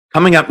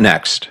Coming up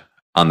next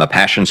on the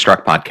Passion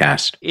Struck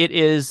podcast. It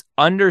is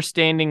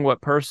understanding what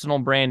personal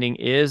branding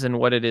is and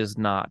what it is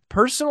not.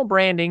 Personal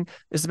branding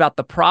is about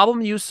the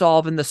problem you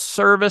solve in the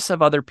service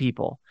of other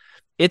people.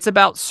 It's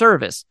about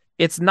service.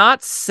 It's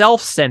not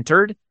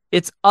self-centered.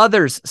 It's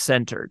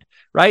others-centered,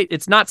 right?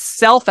 It's not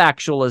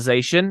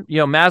self-actualization.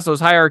 Maslow's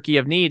hierarchy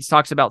of needs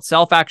talks about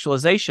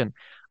self-actualization.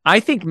 I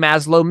think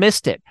Maslow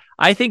missed it.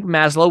 I think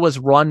Maslow was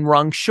one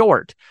rung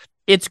short.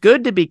 It's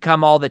good to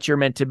become all that you're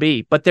meant to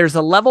be, but there's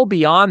a level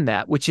beyond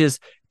that, which is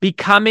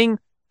becoming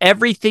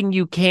everything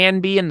you can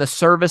be in the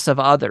service of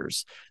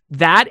others.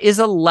 That is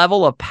a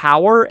level of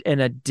power and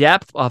a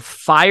depth of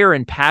fire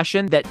and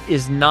passion that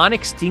is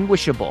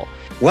non-extinguishable.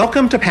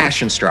 Welcome to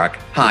Passion Struck.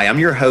 Hi, I'm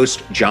your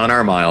host, John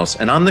R. Miles,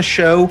 and on the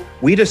show,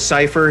 we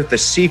decipher the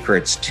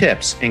secrets,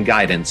 tips, and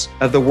guidance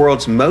of the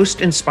world's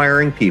most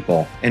inspiring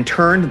people and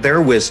turn their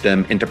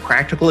wisdom into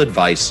practical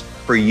advice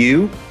for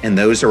you and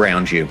those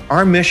around you.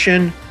 Our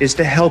mission is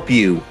to help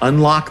you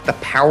unlock the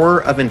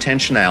power of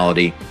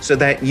intentionality so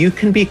that you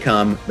can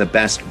become the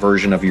best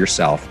version of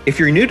yourself. If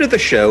you're new to the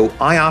show,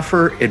 I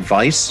offer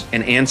advice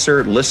and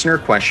answer listener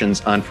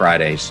questions on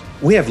Fridays.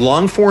 We have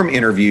long-form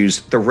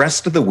interviews the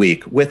rest of the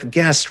week with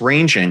guests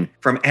ranging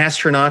from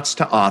astronauts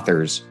to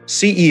authors,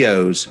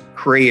 CEOs,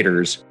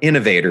 creators,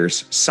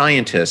 innovators,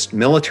 scientists,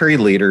 military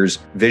leaders,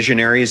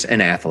 visionaries,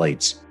 and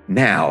athletes.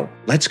 Now,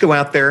 let's go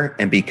out there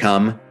and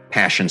become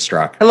Passion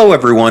Struck. Hello,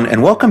 everyone,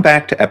 and welcome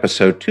back to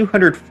episode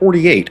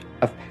 248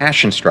 of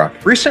Passion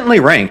Struck, recently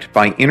ranked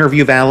by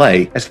Interview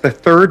Valet as the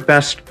third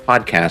best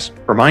podcast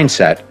for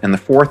mindset and the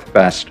fourth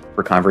best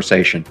for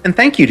conversation. And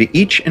thank you to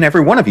each and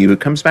every one of you who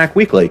comes back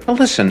weekly to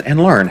listen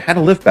and learn how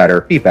to live better,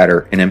 be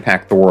better, and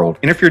impact the world.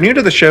 And if you're new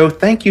to the show,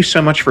 thank you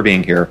so much for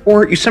being here,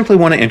 or you simply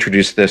want to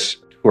introduce this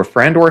to a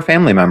friend or a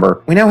family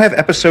member, we now have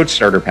episode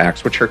starter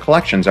packs, which are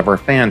collections of our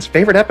fans'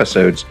 favorite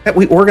episodes that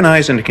we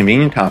organize into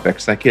convenient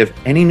topics that give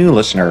any new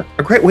listener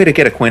a great way to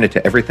get acquainted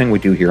to everything we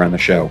do here on the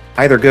show.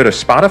 Either go to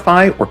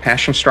Spotify or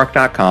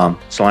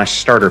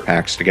passionstruck.com/starter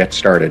packs to get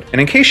started. And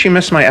in case you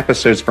missed my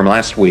episodes from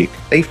last week,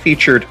 they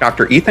featured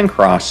Dr. Ethan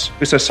Kross,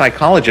 who's a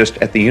psychologist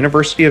at the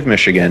University of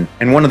Michigan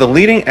and one of the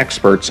leading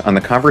experts on the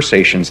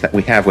conversations that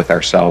we have with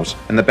ourselves,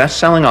 and the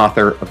best-selling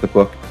author of the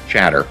book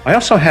Chatter. I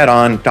also had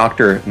on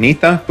Dr.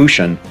 Neetha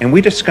Bhushan, and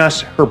we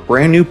discuss her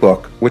brand new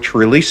book, which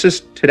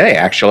releases today,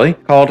 actually,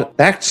 called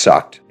That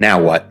Sucked,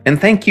 Now What? And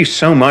thank you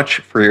so much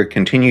for your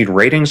continued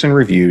ratings and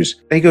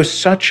reviews. They go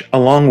such a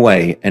long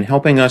way in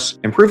helping us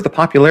improve the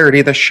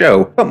popularity of the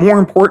show, but more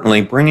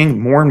importantly, bringing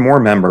more and more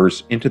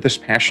members into this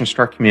Passion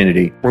Struck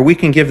community where we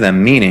can give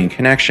them meaning,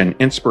 connection,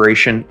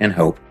 inspiration, and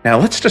hope. Now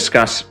let's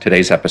discuss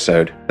today's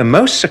episode. The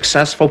most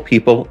successful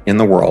people in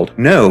the world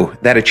know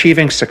that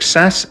achieving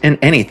success in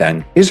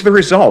anything is the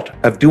result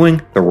of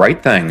doing the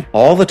right thing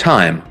all the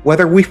time,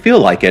 whether we feel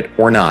like it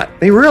or not.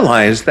 They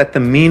realize that the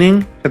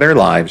meaning to their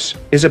lives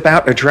is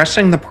about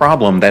addressing the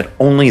problem that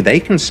only they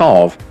can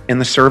solve in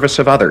the service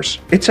of others.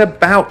 It's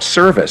about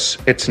service.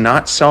 It's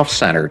not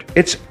self-centered.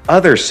 It's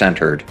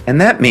other-centered. And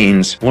that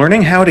means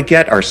learning how to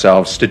get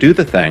ourselves to do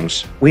the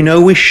things we know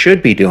we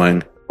should be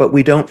doing, but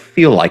we don't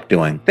feel like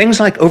doing. Things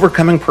like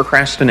overcoming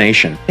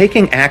procrastination,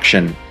 taking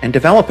action, and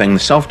developing the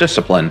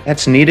self-discipline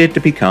that's needed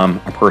to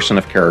become a person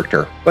of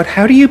character. But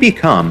how do you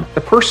become the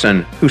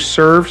person who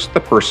serves the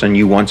person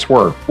you once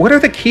were? What are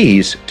the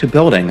keys to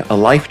building a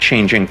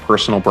life-changing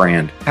personal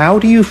brand? How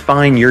do you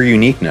find your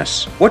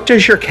uniqueness? What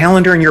does your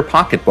calendar and your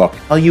pocketbook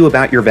tell you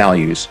about your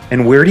values?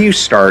 And where do you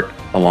start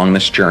along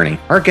this journey?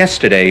 Our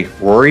guest today,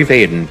 Rory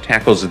Vaden,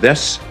 tackles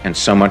this and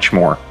so much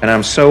more. And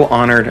I'm so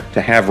honored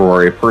to have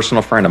Rory, a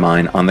personal friend of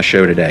mine, on the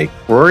show today.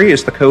 Rory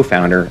is the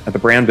co-founder of the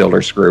Brand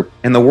Builders Group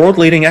and the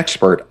world-leading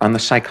expert on the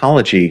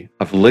psychology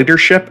of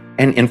leadership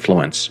and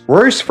influence.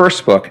 Rory's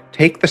first book,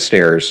 Take the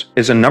Stairs,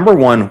 is a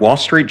 #1 Wall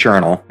Street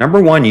Journal,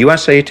 #1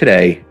 USA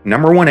Today,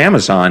 #1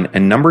 Amazon,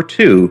 and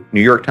 #2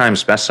 New York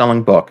Times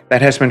bestselling book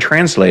that has been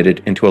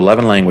translated into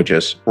 11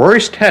 languages.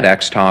 Rory's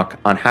TEDx talk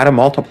on how to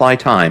multiply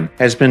time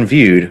has been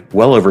viewed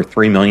well over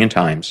 3 million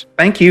times.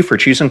 Thank you for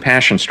choosing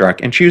Passion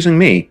Struck and choosing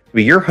me to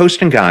be your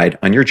host and guide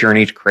on your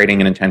journey to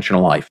creating an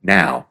intentional life.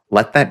 Now,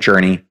 let that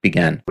journey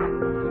begin.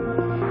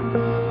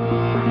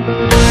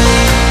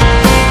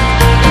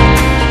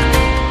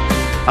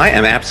 I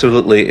am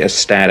absolutely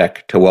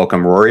ecstatic to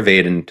welcome Rory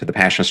Vaden to the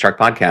Passion Struck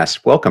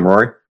podcast. Welcome,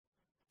 Rory.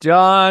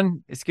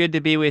 John, it's good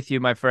to be with you,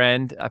 my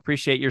friend. I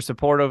appreciate your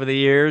support over the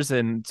years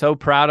and so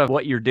proud of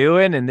what you're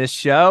doing in this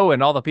show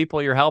and all the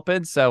people you're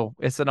helping. So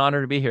it's an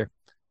honor to be here.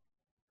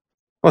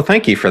 Well,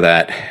 thank you for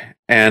that.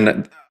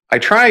 And I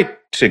try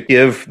to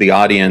give the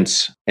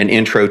audience an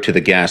intro to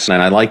the guest,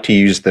 and I like to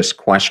use this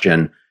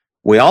question.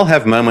 We all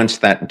have moments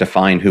that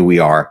define who we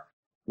are.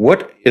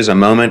 What is a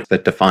moment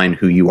that defines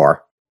who you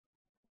are?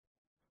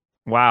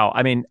 Wow.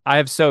 I mean, I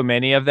have so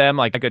many of them.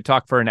 Like I could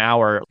talk for an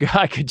hour.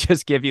 I could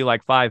just give you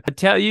like 5. I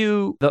tell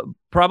you,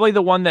 probably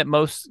the one that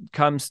most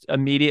comes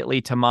immediately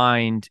to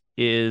mind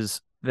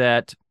is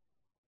that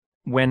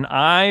when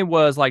I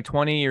was like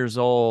 20 years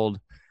old,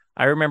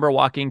 I remember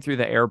walking through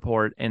the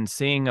airport and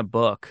seeing a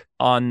book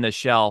on the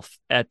shelf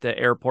at the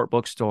airport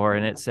bookstore,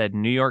 and it said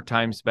New York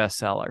Times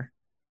bestseller.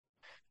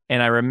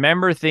 And I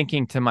remember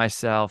thinking to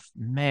myself,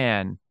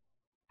 man,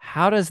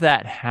 how does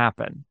that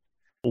happen?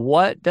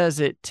 What does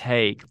it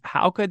take?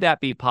 How could that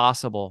be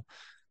possible?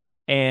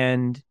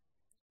 And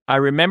I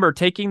remember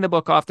taking the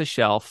book off the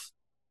shelf,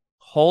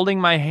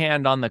 holding my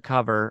hand on the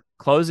cover,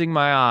 closing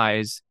my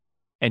eyes,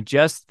 and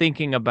just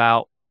thinking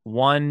about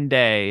one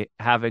day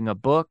having a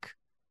book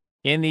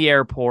in the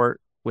airport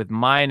with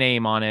my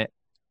name on it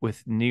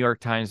with New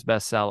York Times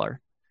bestseller.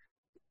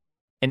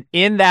 And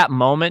in that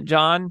moment,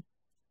 John,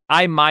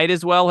 I might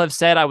as well have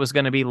said I was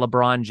going to be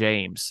LeBron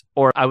James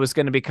or I was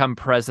going to become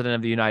president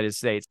of the United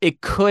States.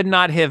 It could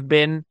not have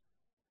been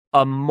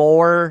a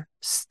more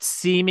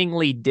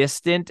seemingly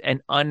distant and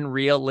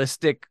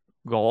unrealistic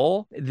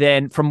goal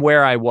than from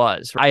where I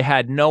was. I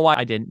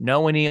didn't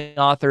know any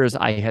authors.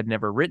 I had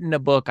never written a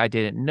book. I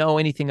didn't know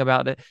anything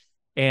about it.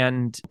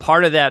 And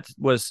part of that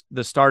was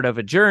the start of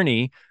a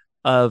journey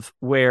of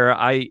where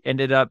I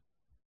ended up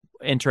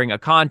entering a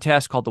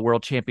contest called the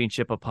World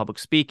Championship of Public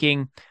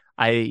Speaking.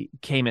 I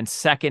came in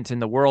second in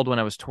the world when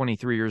I was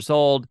 23 years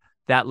old.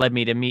 That led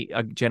me to meet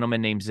a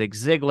gentleman named Zig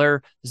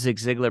Ziglar. Zig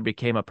Ziglar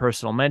became a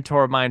personal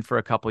mentor of mine for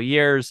a couple of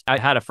years. I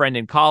had a friend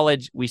in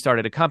college. We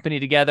started a company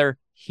together.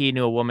 He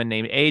knew a woman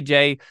named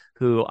AJ,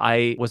 who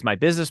I was my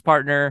business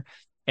partner.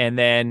 And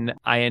then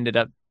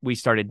we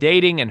started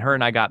dating, and her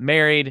and I got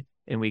married,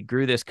 and we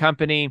grew this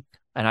company,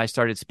 and I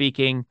started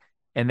speaking.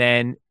 And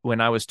then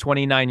when I was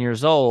 29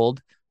 years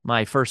old,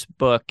 my first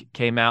book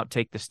came out,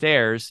 Take the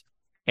Stairs,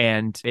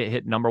 and it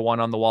hit #1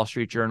 on the Wall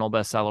Street Journal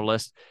bestseller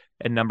list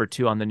and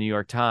 #2 on the New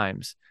York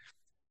Times.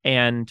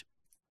 And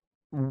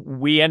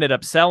we ended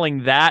up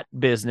selling that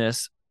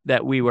business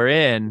that we were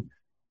in.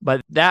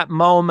 But that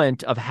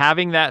moment of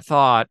having that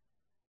thought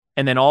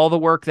and then all the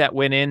work that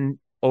went in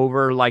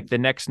over like the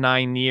next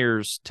 9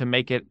 years to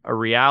make it a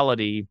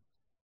reality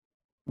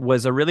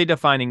was a really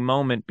defining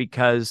moment,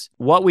 because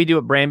what we do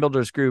at Brand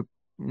Builders Group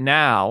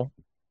now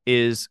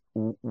is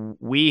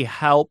we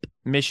help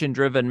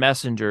mission-driven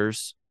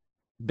messengers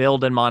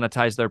build and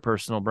monetize their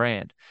personal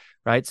brand,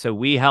 right? So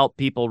we help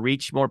people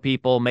reach more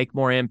people, make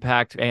more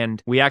impact.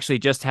 And we actually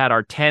just had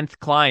our 10th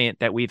client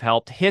that we've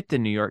helped hit the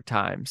New York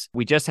Times.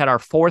 We just had our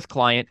 4th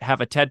client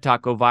have a TED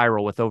Talk go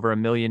viral with over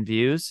 1 million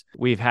views.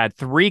 We've had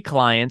 3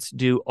 clients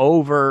do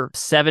over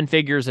 7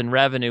 figures in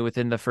revenue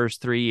within the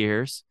first 3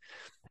 years.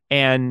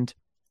 And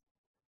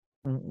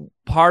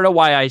part of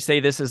why I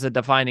say this is a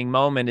defining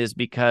moment is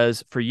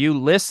because for you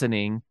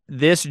listening,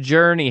 this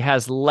journey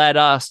has led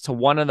us to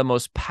one of the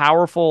most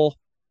powerful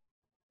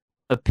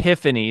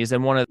epiphanies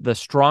and one of the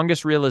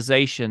strongest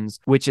realizations,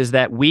 which is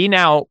that we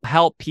now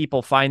help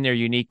people find their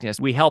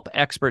uniqueness. We help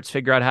experts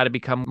figure out how to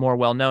become more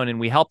well-known, and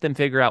we help them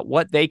figure out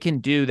what they can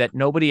do that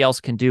nobody else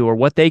can do, or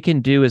what they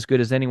can do as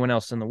good as anyone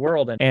else in the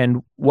world.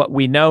 And what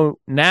we know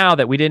now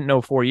that we didn't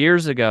know 4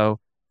 years ago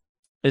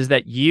is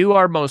that you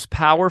are most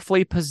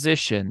powerfully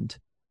positioned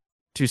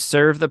to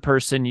serve the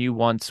person you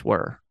once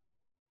were.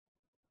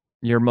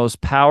 You're most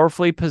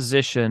powerfully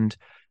positioned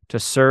to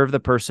serve the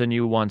person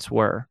you once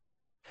were.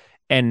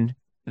 And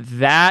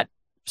that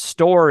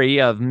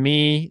story of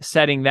me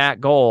setting that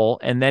goal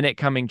and then it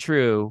coming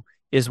true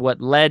is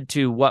what led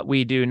to what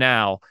we do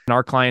now. And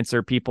our clients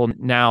are people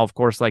now, of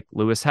course, like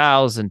Lewis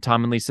Howes and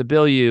Tom and Lisa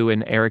Bilyeu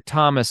and Eric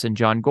Thomas and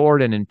John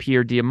Gordon and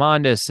Pierre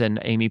Diamandis and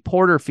Amy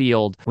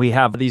Porterfield. We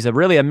have these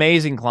really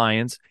amazing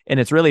clients, and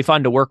it's really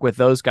fun to work with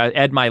those guys.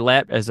 Ed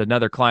Milet is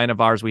another client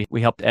of ours.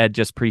 We helped Ed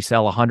just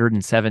pre-sell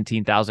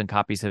 117,000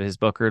 copies of his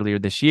book earlier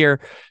this year.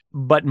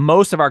 But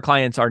most of our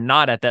clients are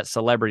not at that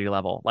celebrity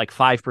level. Like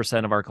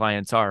 5% of our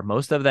clients are.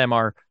 Most of them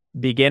are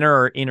beginner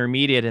or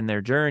intermediate in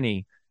their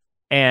journey.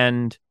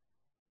 And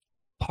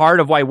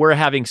part of why we're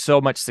having so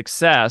much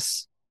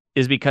success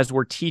is because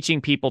we're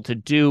teaching people to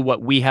do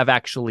what we have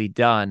actually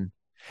done.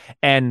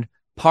 And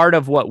part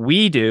of what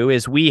we do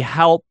is we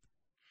help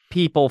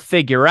people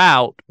figure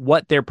out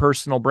what their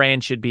personal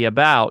brand should be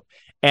about.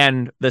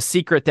 And the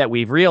secret that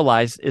we've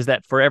realized is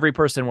that for every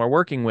person we're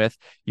working with,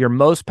 you're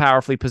most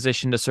powerfully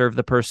positioned to serve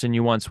the person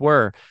you once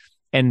were.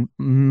 And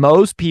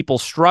most people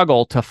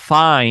struggle to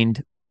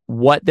find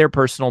what their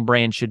personal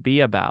brand should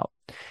be about.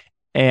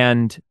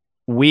 And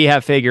we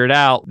have figured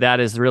out that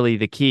is really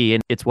the key.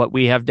 And it's what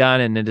we have done.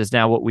 And it is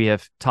now what we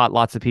have taught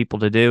lots of people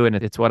to do. And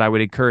it's what I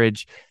would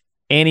encourage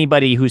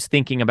anybody who's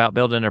thinking about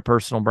building a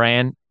personal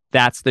brand.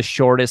 That's the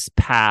shortest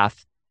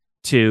path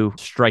to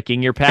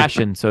striking your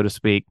passion, so to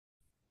speak.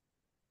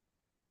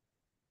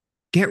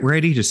 Get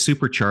ready to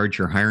supercharge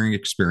your hiring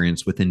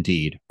experience with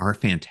Indeed, our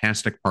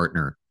fantastic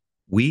partner.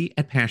 We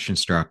at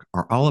PassionStruck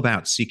are all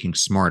about seeking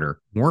smarter,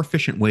 more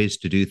efficient ways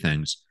to do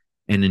things,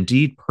 and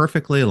Indeed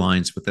perfectly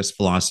aligns with this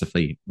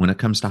philosophy when it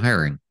comes to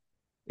hiring.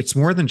 It's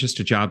more than just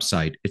a job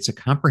site, it's a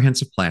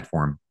comprehensive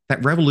platform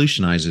that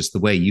revolutionizes the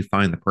way you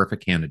find the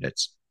perfect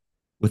candidates.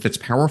 With its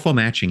powerful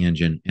matching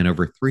engine and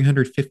over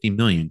 350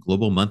 million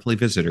global monthly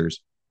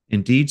visitors,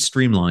 Indeed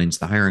streamlines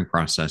the hiring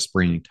process,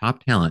 bringing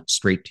top talent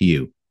straight to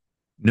you.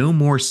 No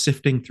more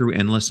sifting through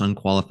endless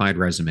unqualified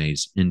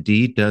resumes.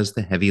 Indeed does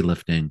the heavy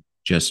lifting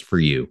just for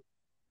you.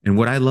 And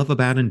what I love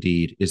about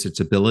Indeed is its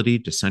ability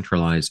to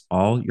centralize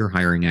all your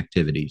hiring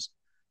activities,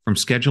 from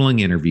scheduling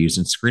interviews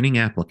and screening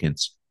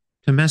applicants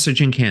to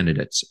messaging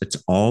candidates. It's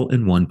all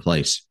in one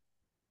place.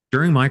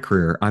 During my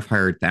career, I've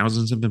hired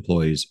thousands of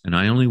employees, and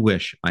I only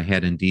wish I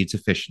had Indeed's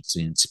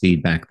efficiency and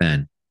speed back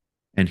then.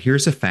 And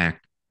here's a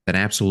fact that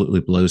absolutely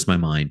blows my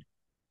mind: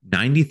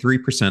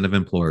 93% of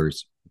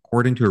employers,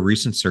 according to a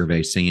recent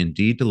survey, say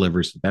Indeed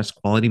delivers the best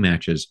quality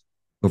matches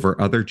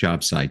over other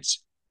job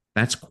sites.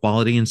 That's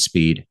quality and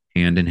speed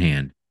hand in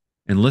hand.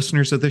 And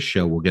listeners of this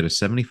show will get a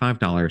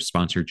 $75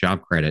 sponsored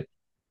job credit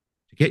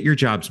to get your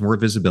jobs more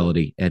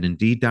visibility at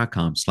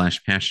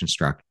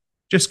Indeed.com/passionstruck.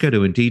 Just go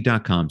to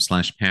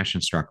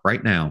Indeed.com/passionstruck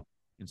right now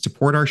and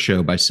support our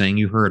show by saying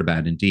you heard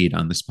about Indeed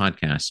on this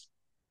podcast.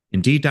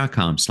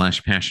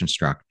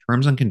 Indeed.com/passionstruck.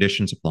 Terms and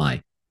conditions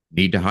apply.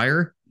 Need to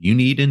hire? You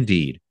need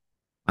Indeed.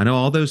 I know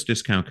all those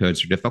discount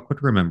codes are difficult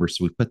to remember,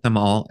 so we put them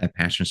all at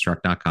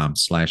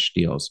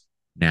passionstruck.com/deals.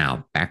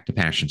 Now, back to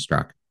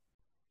Passionstruck.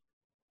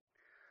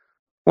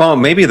 Well,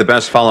 maybe the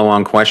best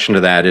follow-on question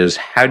to that is,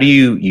 how do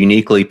you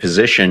uniquely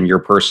position your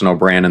personal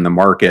brand in the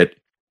market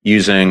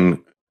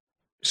using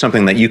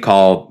something that you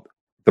call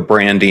the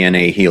brand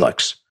DNA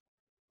helix?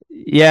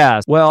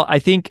 Yeah. Well, I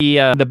think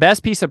the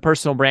best piece of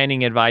personal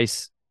branding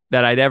advice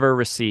that I'd ever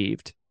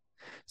received.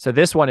 So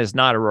this one is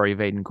not a Rory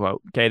Vaden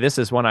quote. Okay. This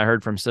is one I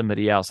heard from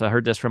somebody else. I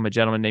heard this from a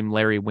gentleman named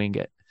Larry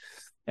Winget.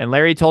 And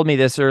Larry told me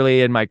this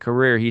early in my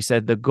career. He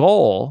said, the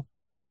goal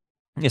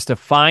is to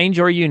find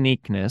your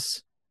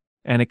uniqueness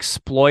and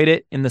exploit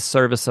it in the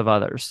service of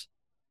others.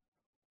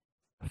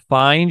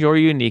 Find your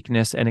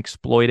uniqueness and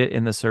exploit it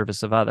in the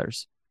service of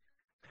others.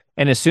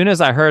 And as soon as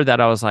I heard that,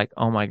 I was like,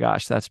 oh my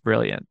gosh, that's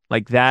brilliant.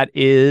 Like, that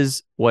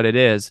is what it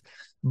is.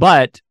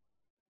 But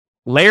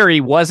Larry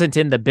wasn't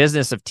in the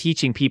business of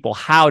teaching people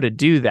how to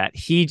do that.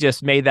 He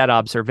just made that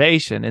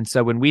observation. And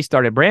so when we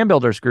started Brand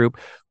Builders Group,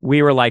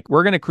 we were like,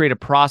 we're going to create a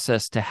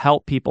process to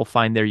help people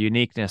find their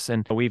uniqueness.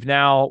 And we've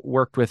now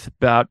worked with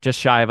about just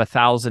shy of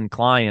 1,000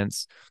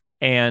 clients.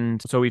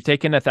 And so we've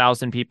taken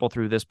 1,000 people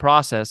through this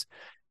process.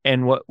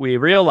 And what we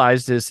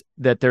realized is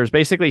that there's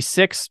basically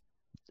 6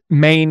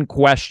 main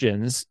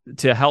questions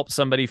to help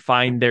somebody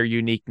find their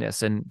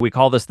uniqueness. And we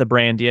call this the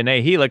brand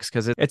DNA helix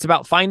because it's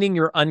about finding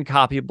your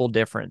uncopyable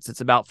difference. It's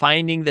about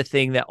finding the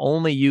thing that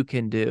only you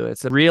can do.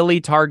 It's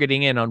really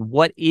targeting in on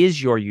what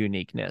is your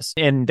uniqueness.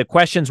 And the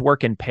questions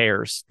work in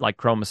pairs, like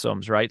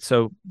chromosomes, right?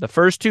 So the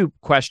first 2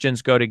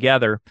 questions go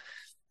together.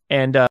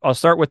 And I'll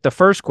start with the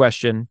first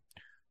question,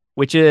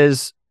 which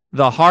is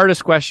the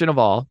hardest question of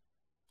all.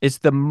 It's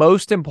the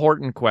most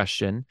important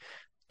question.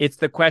 It's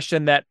the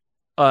question that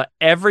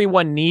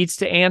everyone needs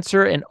to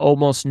answer, and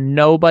almost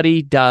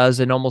nobody does,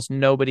 and almost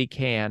nobody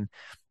can.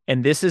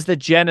 And this is the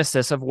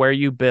genesis of where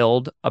you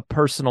build a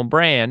personal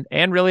brand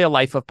and really a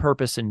life of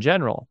purpose in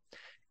general.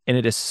 And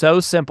it is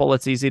so simple,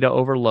 it's easy to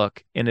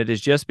overlook. And it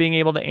is just being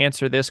able to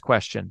answer this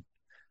question: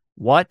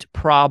 what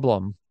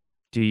problem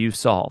do you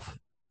solve?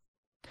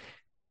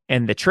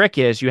 And the trick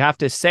is you have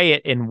to say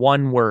it in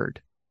one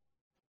word.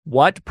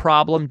 What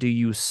problem do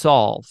you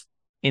solve?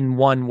 In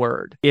one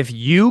word. If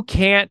you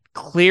can't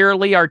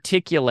clearly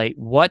articulate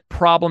what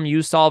problem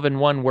you solve in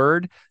one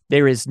word,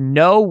 there is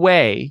no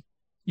way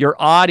your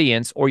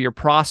audience or your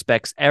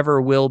prospects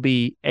ever will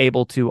be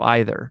able to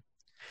either.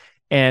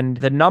 And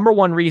the number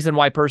one reason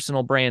why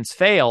personal brands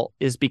fail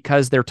is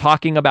because they're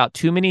talking about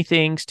too many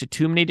things to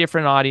too many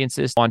different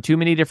audiences on too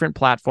many different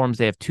platforms.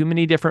 They have too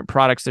many different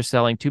products they're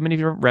selling, too many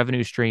different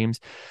revenue streams.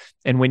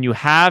 And when you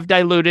have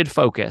diluted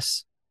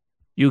focus,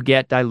 you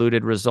get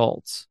diluted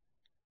results.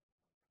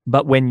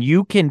 But when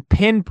you can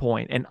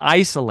pinpoint and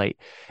isolate,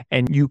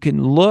 and you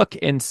can look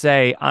and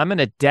say, I'm going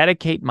to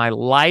dedicate my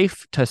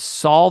life to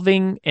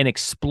solving and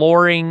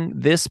exploring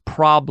this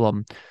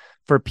problem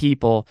for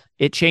people,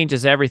 it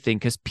changes everything.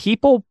 Because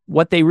people,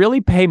 what they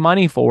really pay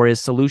money for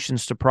is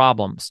solutions to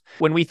problems.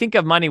 When we think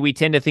of money, we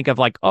tend to think of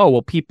like, oh,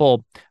 well,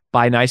 people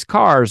buy nice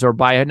cars or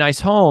buy nice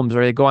homes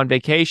or they go on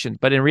vacation.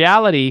 But in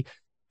reality,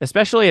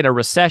 especially in a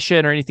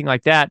recession or anything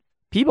like that,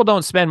 people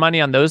don't spend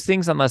money on those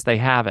things unless they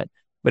have it.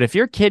 But if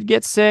your kid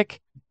gets sick,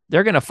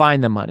 they're going to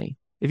find the money.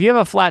 If you have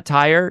a flat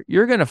tire,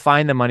 you're going to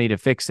find the money to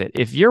fix it.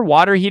 If your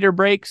water heater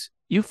breaks,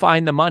 you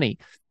find the money.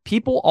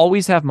 People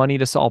always have money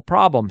to solve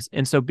problems.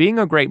 And so being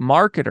a great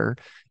marketer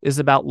is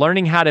about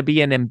learning how to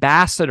be an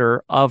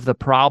ambassador of the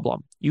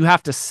problem. You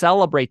have to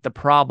celebrate the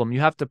problem.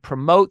 You have to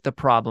promote the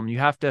problem. You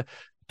have to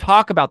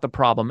talk about the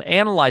problem,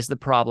 analyze the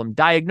problem,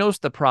 diagnose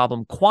the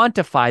problem,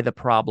 quantify the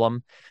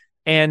problem.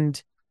 And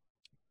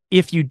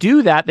if you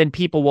do that, then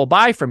people will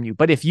buy from you.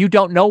 But if you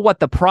don't know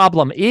what the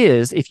problem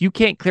is, if you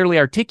can't clearly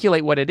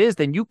articulate what it is,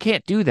 then you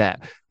can't do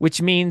that,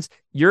 which means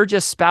you're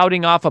just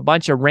spouting off a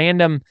bunch of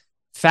random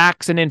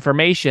facts and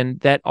information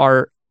that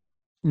are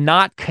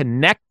not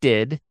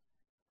connected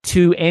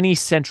to any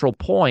central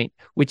point,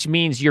 which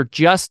means you're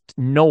just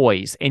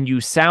noise, and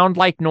you sound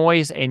like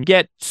noise and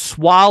get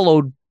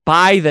swallowed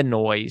by the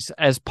noise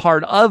as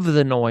part of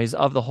the noise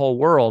of the whole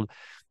world.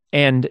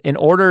 And in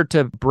order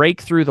to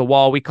break through the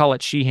wall, we call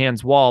it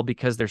Sheehan's wall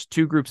because there's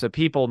two groups of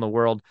people in the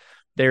world.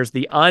 There's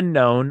the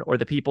unknown, or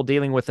the people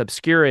dealing with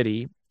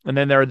obscurity, and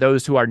then there are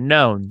those who are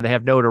known. They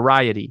have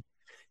notoriety.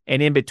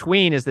 And in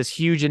between is this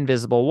huge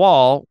invisible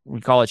wall. We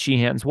call it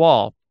Sheehan's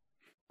wall.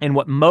 And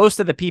what most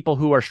of the people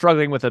who are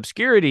struggling with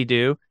obscurity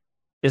do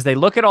is they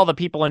look at all the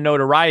people in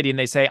notoriety and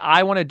they say,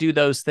 I want to do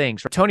those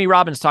things. Tony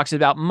Robbins talks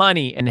about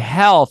money and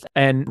health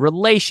and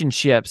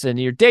relationships and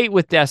your date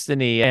with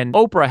destiny. And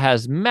Oprah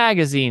has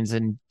magazines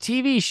and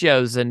TV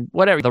shows and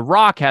whatever. The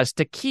Rock has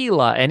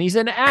tequila and he's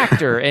an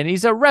actor and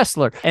he's a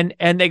wrestler. And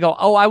they go,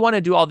 oh, I want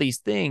to do all these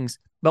things.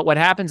 But what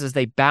happens is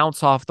they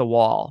bounce off the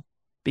wall,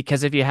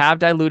 because if you have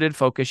diluted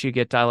focus, you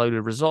get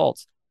diluted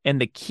results. And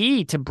the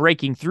key to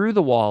breaking through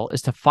the wall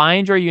is to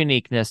find your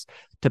uniqueness,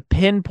 to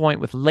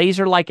pinpoint with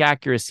laser-like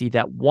accuracy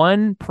that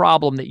one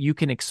problem that you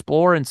can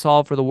explore and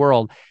solve for the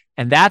world.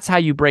 And that's how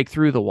you break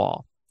through the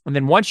wall. And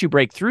then once you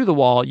break through the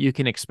wall, you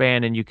can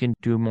expand and you can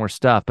do more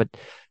stuff. But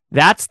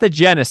that's the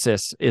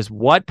genesis, is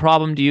what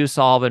problem do you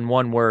solve in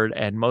one word?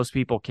 And most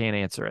people can't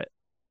answer it.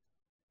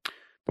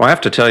 Well, I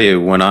have to tell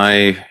you, when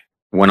I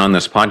went on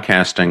this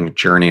podcasting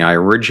journey, I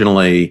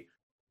originally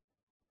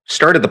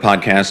started the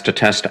podcast to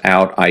test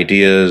out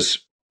ideas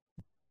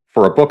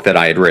for a book that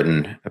I had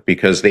written,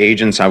 because the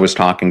agents I was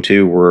talking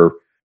to were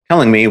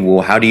telling me,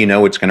 well, how do you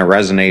know it's going to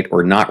resonate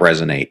or not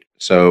resonate?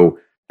 So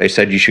they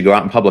said you should go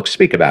out in public,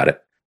 speak about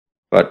it.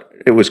 But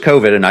it was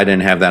COVID and I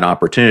didn't have that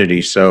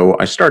opportunity. So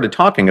I started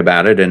talking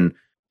about it, and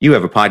you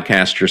have a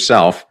podcast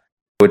yourself.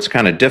 It's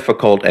kind of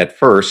difficult at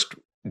first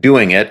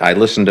doing it. I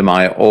listened to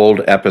my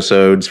old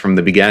episodes from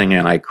the beginning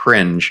and I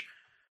cringe.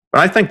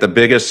 But I think the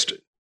biggest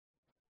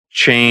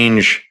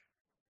change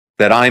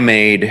that I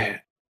made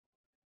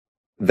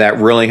that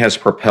really has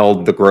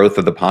propelled the growth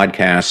of the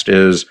podcast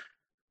is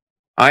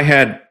I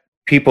had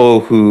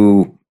people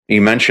who,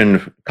 you mentioned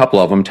a couple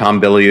of them,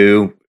 Tom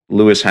Bilyeu,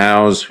 Lewis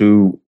Howes,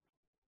 who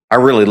I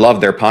really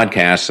loved their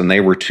podcasts, and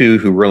they were two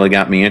who really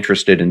got me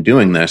interested in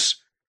doing this.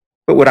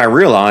 But what I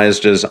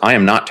realized is I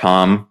am not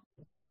Tom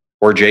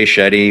or Jay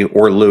Shetty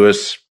or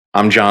Lewis.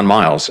 I'm John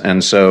Miles.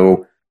 And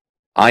so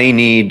I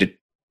need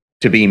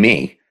to be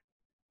me.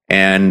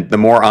 And the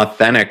more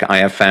authentic I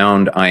have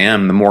found I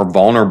am, the more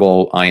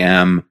vulnerable I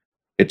am,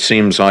 it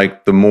seems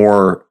like the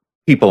more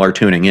people are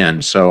tuning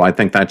in. So I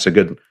think that's a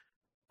good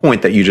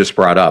point that you just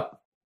brought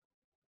up.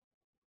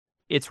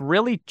 It's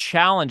really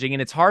challenging,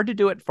 and it's hard to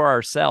do it for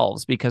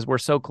ourselves because we're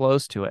so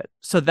close to it.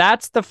 So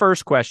that's the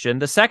first question.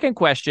 The second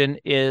question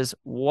is,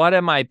 what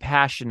am I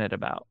passionate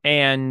about?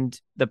 And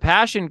the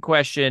passion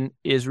question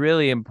is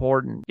really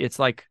important. It's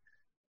like,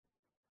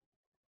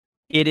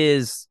 it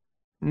is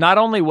not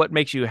only what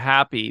makes you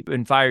happy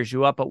and fires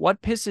you up, but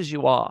what pisses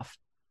you off?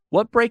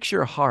 What breaks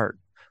your heart?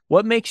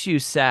 What makes you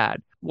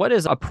sad? What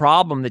is a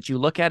problem that you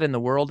look at in the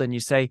world and you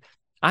say,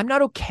 I'm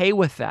not okay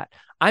with that.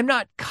 I'm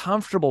not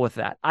comfortable with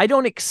that. I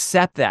don't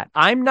accept that.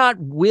 I'm not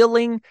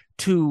willing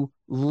to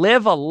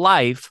live a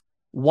life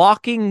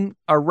walking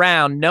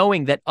around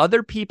knowing that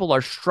other people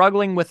are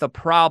struggling with a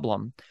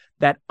problem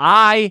that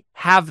I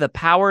have the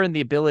power and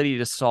the ability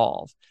to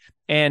solve.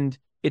 And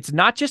it's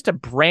not just a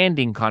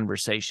branding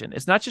conversation.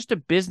 It's not just a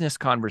business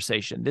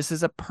conversation. This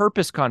is a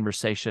purpose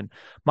conversation.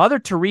 Mother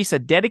Teresa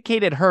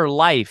dedicated her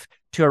life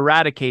to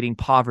eradicating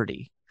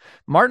poverty.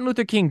 Martin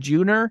Luther King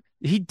Jr.,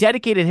 he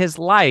dedicated his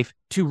life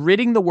to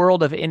ridding the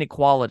world of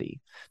inequality.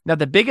 Now,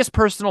 the biggest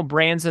personal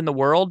brands in the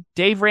world,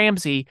 Dave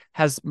Ramsey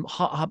has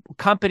a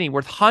company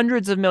worth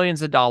hundreds of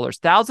millions of dollars,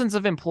 thousands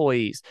of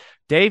employees.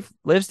 Dave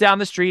lives down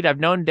the street. I've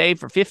known Dave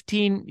for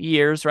 15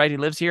 years, right? He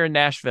lives here in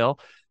Nashville.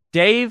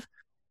 Dave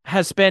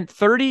has spent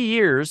 30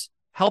 years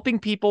helping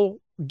people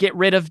get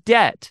rid of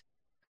debt.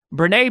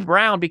 Brene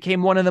Brown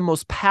became one of the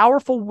most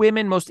powerful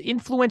women, most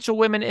influential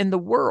women in the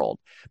world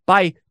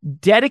by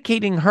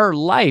dedicating her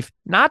life,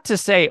 not to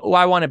say, oh,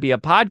 I want to be a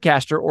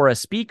podcaster or a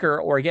speaker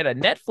or get a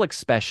Netflix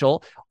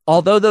special.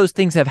 Although those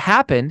things have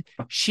happened,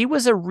 she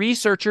was a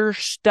researcher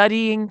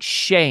studying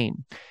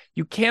shame.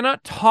 You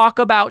cannot talk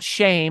about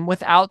shame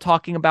without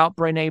talking about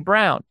Brene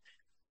Brown.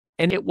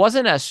 And it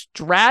wasn't a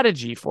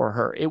strategy for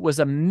her. It was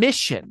a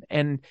mission.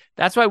 And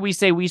that's why we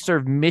say we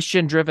serve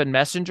mission-driven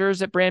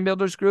messengers at Brand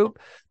Builders Group,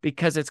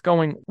 because it's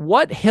going,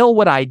 what hill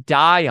would I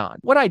die on?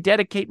 What I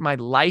dedicate my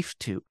life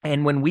to?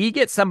 And when we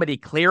get somebody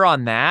clear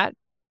on that,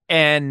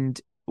 and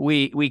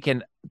we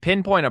can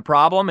pinpoint a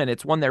problem and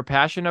it's one they're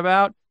passionate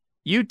about,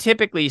 you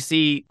typically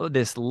see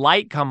this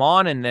light come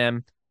on in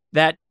them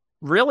that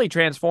really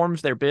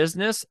transforms their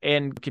business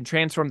and can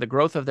transform the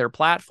growth of their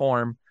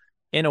platform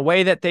in a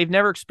way that they've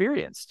never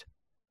experienced.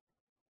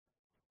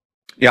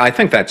 Yeah, I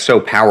think that's so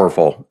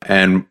powerful.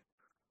 And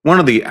one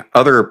of the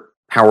other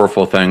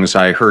powerful things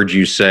I heard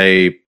you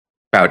say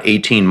about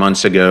 18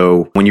 months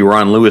ago when you were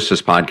on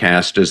Lewis's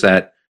podcast is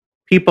that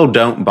people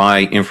don't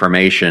buy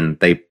information,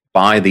 they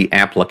buy the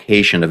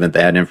application of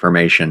that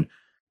information.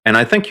 And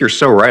I think you're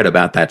so right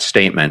about that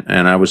statement.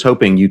 And I was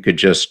hoping you could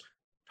just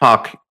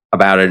talk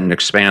about it and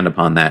expand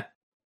upon that.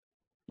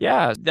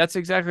 Yeah, that's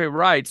exactly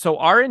right. So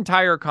our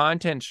entire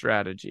content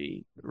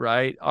strategy,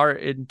 right? Our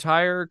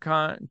entire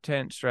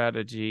content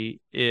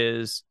strategy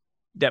is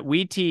that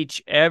we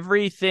teach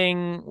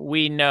everything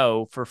we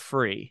know for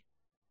free,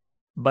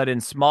 but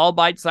in small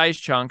bite-sized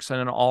chunks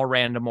and in all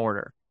random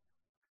order.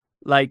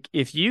 Like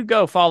if you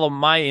go follow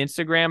my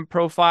Instagram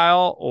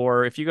profile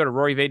or if you go to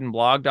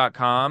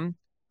roryvadenblog.com,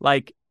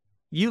 like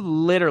you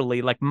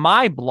literally, like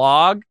my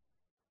blog,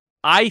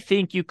 I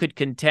think you could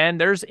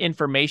contend there's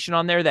information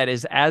on there that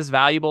is as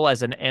valuable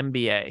as an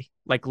MBA,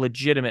 like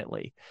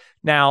legitimately.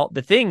 Now,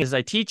 the thing is,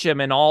 I teach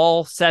them in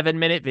all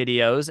 7-minute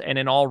videos and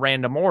in all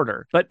random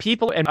order. But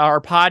people in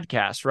our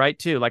podcast, right,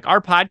 too, like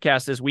our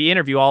podcast is we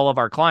interview all of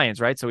our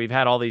clients, right? So we've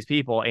had all these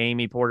people,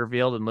 Amy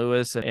Porterfield and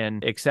Lewis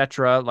and et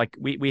cetera. Like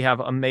we have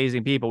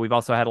amazing people. We've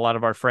also had a lot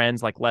of our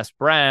friends like Les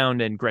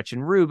Brown and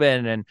Gretchen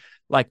Rubin and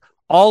like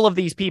all of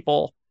these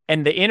people.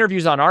 And the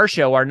interviews on our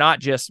show are not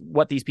just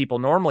what these people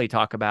normally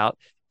talk about.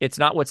 It's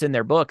not what's in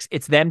their books.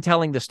 It's them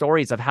telling the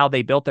stories of how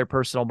they built their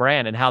personal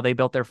brand and how they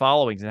built their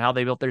followings and how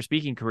they built their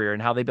speaking career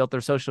and how they built their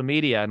social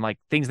media and like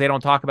things they don't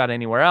talk about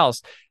anywhere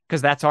else,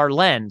 because that's our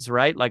lens,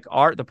 right? Like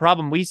the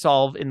problem we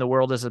solve in the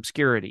world is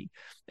obscurity.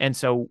 And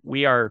so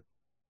we are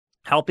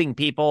helping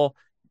people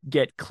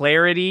get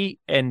clarity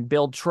and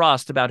build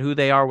trust about who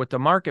they are with the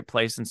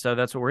marketplace. And so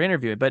that's what we're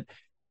interviewing. But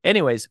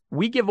anyways,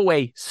 we give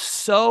away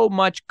so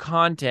much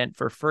content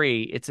for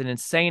free. It's an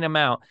insane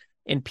amount.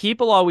 And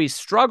people always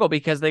struggle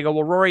because they go,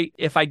 well, Rory,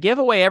 if I give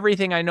away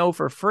everything I know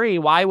for free,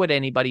 why would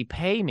anybody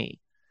pay me?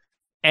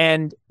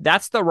 And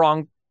that's the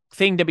wrong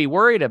thing to be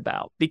worried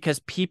about, because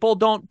people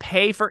don't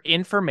pay for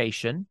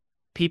information.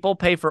 People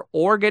pay for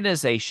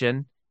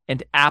organization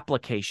and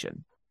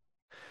application.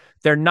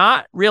 They're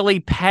not really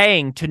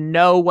paying to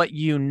know what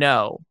you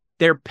know.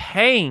 They're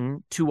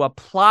paying to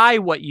apply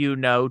what you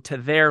know to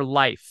their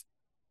life.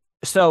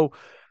 So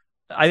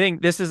I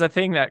think this is a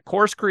thing that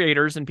course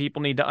creators and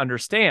people need to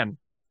understand.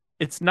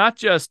 It's not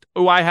just,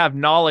 oh, I have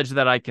knowledge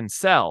that I can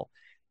sell.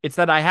 It's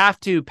that I have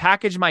to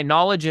package my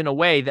knowledge in a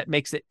way that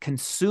makes it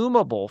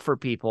consumable for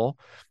people,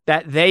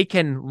 that they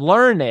can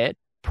learn it,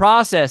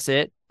 process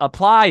it,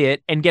 apply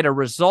it, and get a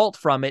result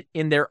from it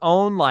in their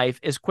own life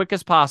as quick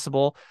as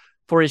possible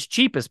for as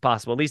cheap as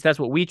possible. At least that's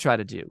what we try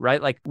to do,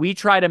 right? Like we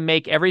try to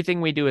make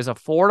everything we do as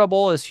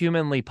affordable as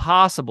humanly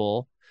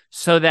possible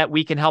so that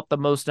we can help the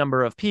most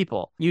number of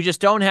people. You just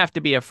don't have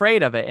to be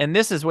afraid of it. And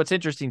this is what's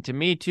interesting to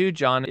me too,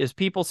 John, is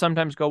people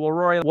sometimes go, well,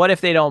 Rory, what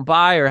if they don't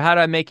buy, or how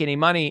do I make any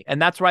money?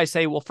 And that's where I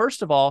say, well,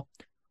 first of all,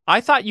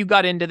 I thought you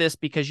got into this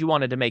because you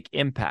wanted to make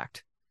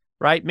impact,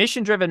 right?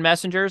 Mission-driven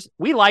messengers,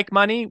 we like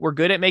money. We're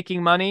good at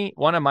making money.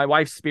 One of my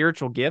wife's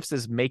spiritual gifts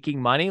is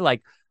making money.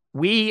 Like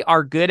we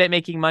are good at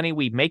making money.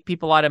 We make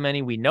people a lot of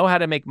money. We know how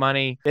to make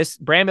money. This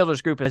Brand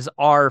Builders Group is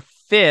our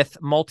 5th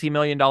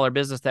multi-million-dollar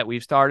business that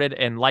we've started,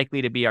 and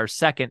likely to be our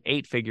 2nd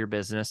 8-figure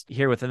business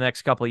here within the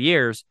next couple of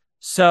years.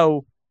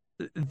 So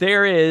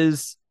there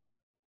is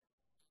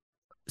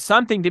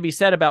something to be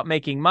said about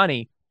making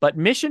money, but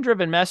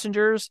mission-driven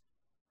messengers,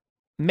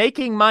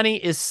 making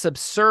money is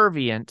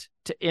subservient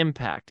to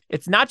impact.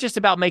 It's not just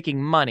about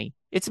making money.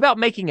 It's about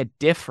making a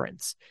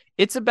difference.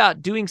 It's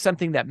about doing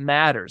something that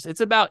matters.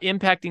 It's about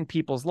impacting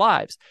people's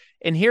lives.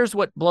 And here's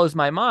what blows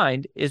my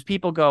mind is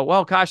people go,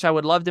 well, gosh, I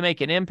would love to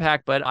make an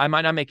impact, but I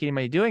might not make any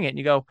money doing it. And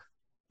you go,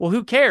 well,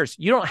 who cares?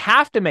 You don't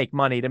have to make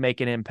money to make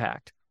an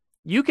impact.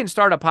 You can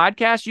start a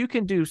podcast. You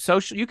can do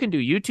social. You can do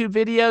YouTube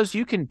videos.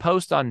 You can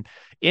post on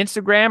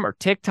Instagram or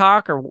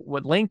TikTok or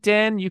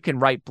LinkedIn. You can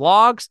write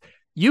blogs.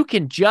 You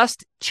can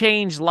just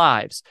change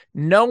lives.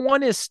 No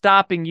one is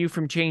stopping you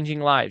from changing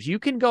lives. You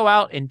can go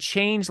out and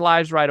change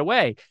lives right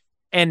away.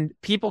 And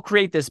people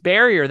create this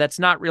barrier that's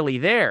not really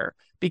there,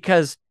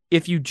 because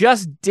if you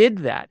just did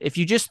that, if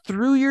you just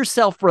threw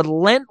yourself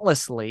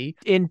relentlessly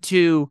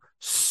into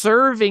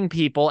serving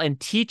people and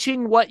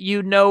teaching what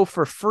you know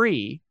for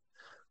free,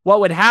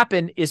 what would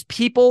happen is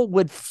people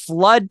would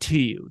flood to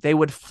you. They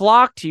would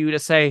flock to you to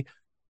say,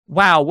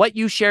 wow, what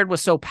you shared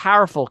was so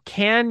powerful.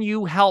 Can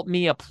you help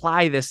me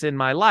apply this in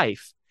my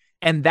life?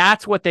 And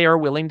that's what they are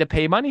willing to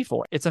pay money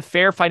for. It's a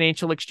fair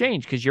financial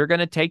exchange because you're going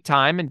to take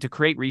time and to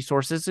create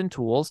resources and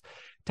tools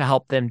to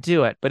help them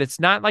do it. But it's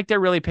not like they're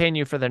really paying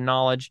you for the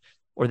knowledge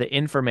or the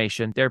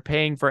information. They're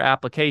paying for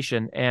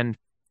application. And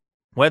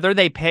whether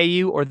they pay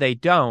you or they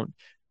don't,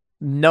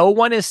 no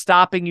one is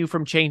stopping you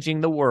from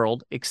changing the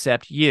world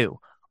except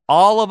you.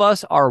 All of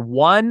us are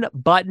one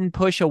button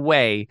push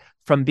away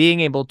from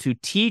being able to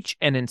teach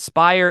and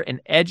inspire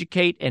and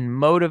educate and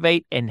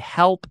motivate and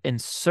help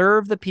and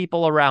serve the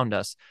people around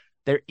us.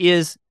 There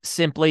is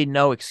simply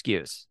no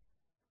excuse.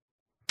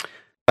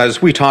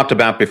 As we talked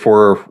about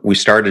before we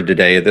started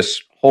today,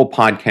 this whole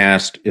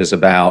podcast is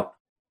about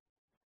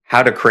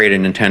how to create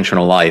an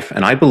intentional life.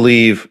 And I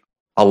believe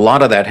a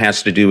lot of that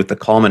has to do with the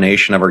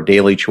culmination of our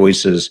daily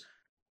choices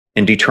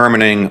in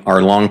determining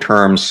our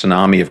long-term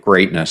tsunami of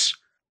greatness.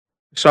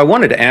 So I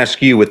wanted to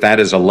ask you, with that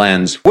as a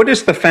lens, what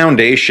is the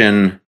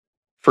foundation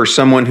for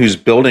someone who's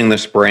building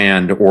this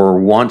brand or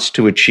wants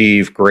to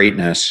achieve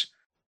greatness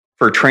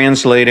for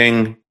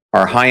translating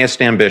our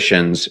highest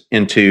ambitions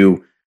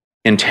into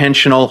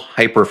intentional,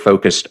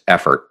 hyper-focused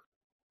effort?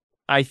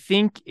 I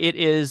think it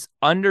is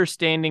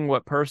understanding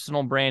what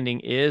personal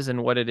branding is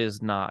and what it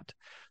is not.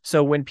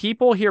 So when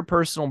people hear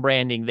personal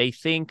branding, they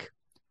think,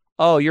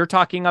 oh, you're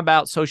talking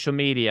about social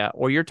media,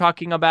 or you're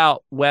talking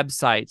about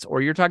websites,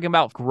 or you're talking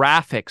about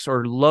graphics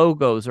or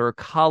logos or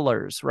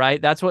colors,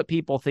 right? That's what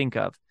people think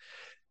of.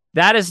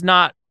 That is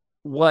not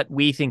what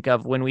we think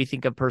of when we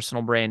think of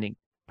personal branding.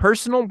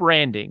 Personal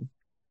branding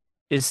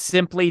is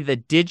simply the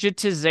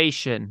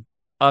digitization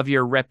of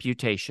your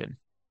reputation.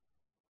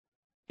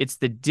 It's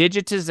the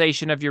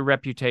digitization of your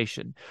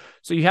reputation.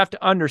 So you have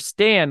to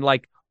understand,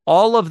 like,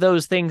 all of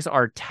those things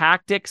are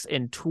tactics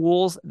and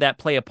tools that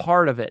play a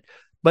part of it.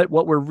 But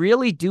what we're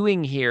really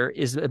doing here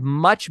is a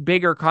much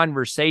bigger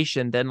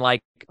conversation than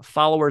like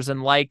followers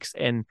and likes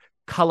and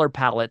color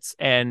palettes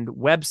and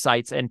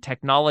websites and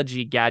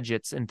technology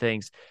gadgets and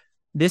things.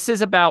 This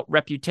is about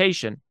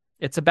reputation.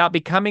 It's about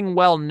becoming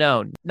well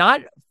known,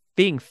 not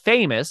being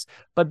famous,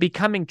 but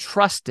becoming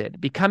trusted,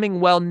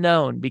 becoming well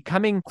known,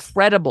 becoming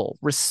credible,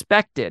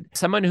 respected,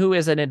 someone who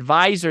is an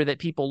advisor that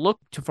people look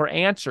to for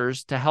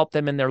answers to help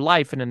them in their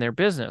life and in their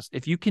business.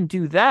 If you can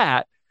do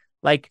that,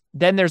 like,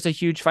 then there's a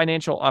huge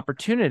financial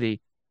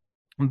opportunity.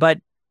 But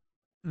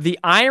the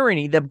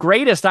irony, the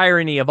greatest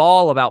irony of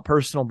all about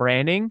personal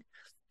branding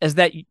is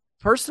that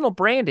personal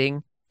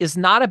branding is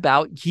not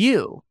about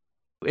you.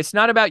 It's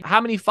not about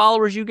how many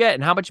followers you get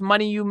and how much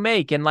money you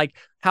make and like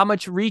how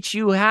much reach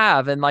you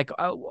have and like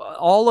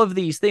all of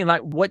these things,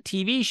 like what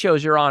TV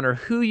shows you're on or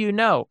who you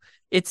know.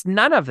 It's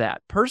none of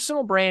that.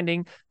 Personal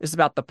branding is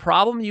about the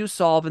problem you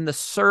solve in the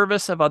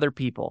service of other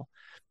people.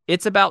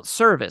 It's about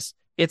service.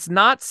 It's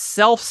not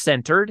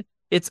self-centered.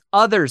 It's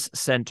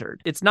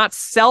others-centered. It's not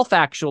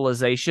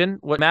self-actualization.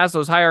 What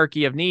Maslow's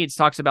hierarchy of needs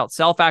talks about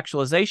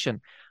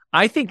self-actualization.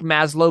 I think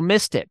Maslow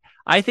missed it.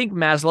 I think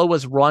Maslow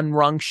was one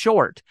rung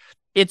short.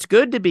 It's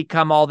good to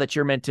become all that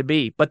you're meant to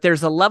be, but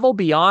there's a level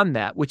beyond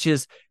that, which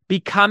is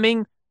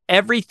becoming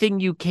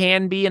everything you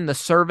can be in the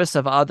service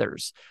of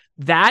others.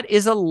 That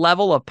is a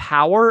level of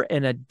power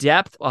and a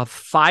depth of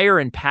fire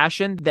and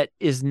passion that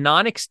is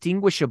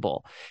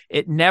non-extinguishable.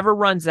 It never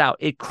runs out.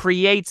 It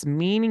creates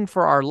meaning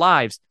for our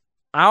lives.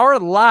 Our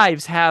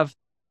lives have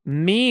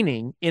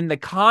meaning in the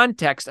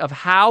context of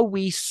how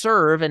we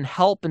serve and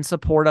help and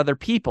support other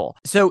people.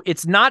 So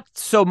it's not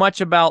so much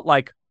about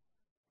like,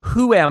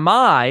 who am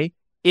I?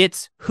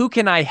 It's who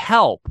can I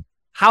help?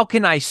 How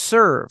can I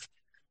serve?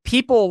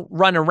 People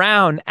run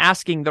around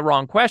asking the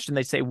wrong question.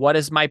 They say, what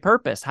is my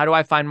purpose? How do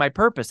I find my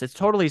purpose? It's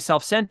totally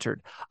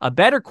self-centered. A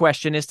better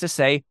question is to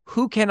say,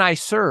 who can I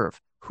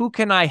serve? Who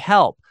can I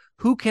help?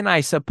 Who can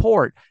I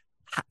support?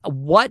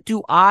 What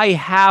do I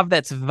have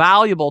that's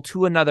valuable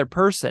to another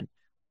person?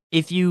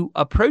 If you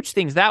approach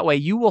things that way,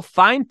 you will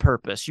find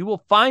purpose, you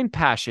will find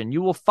passion,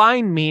 you will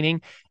find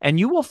meaning, and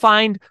you will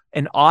find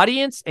an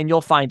audience, and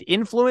you'll find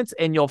influence,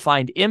 and you'll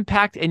find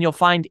impact, and you'll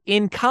find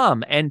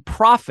income and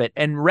profit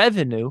and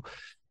revenue,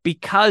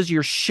 because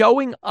you're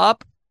showing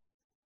up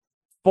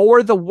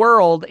for the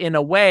world in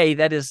a way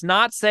that is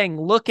not saying,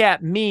 look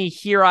at me,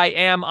 here I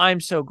am,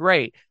 I'm so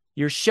great.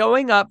 You're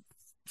showing up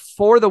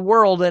for the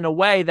world in a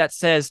way that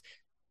says,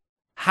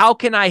 how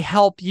can I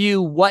help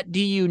you? What do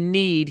you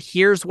need?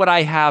 Here's what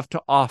I have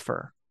to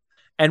offer.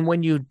 And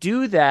when you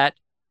do that,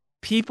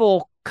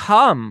 people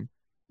come,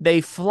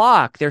 they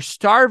flock, they're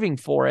starving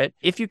for it.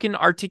 If you can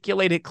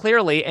articulate it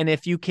clearly, and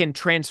if you can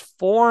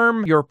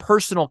transform your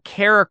personal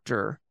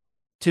character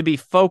to be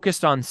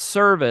focused on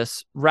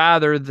service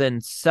rather than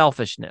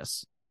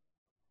selfishness.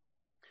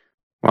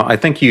 Well, I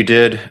think you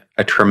did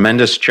a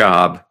tremendous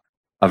job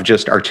of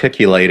just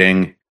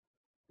articulating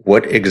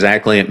what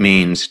exactly it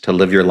means to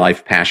live your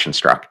life passion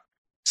struck.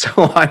 So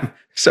I'm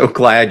so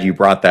glad you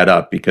brought that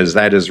up, because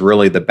that is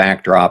really the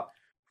backdrop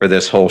for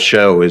this whole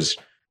show, is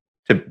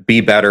to be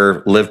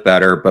better, live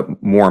better,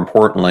 but more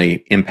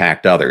importantly,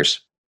 impact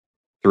others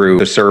through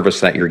the service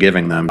that you're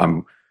giving them.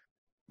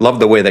 I love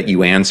the way that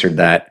you answered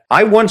that.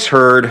 I once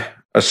heard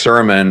a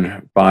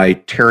sermon by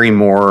Terry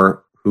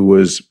Moore, who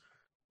was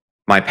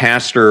my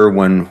pastor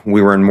when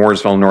we were in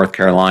Mooresville, North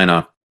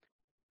Carolina.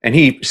 And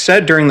he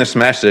said during this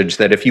message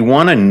that if you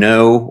want to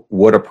know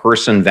what a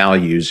person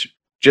values,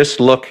 just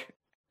look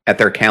at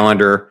their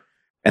calendar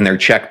and their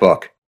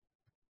checkbook.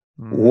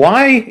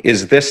 Why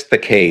is this the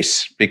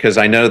case? Because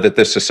I know that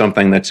this is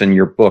something that's in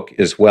your book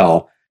as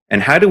well.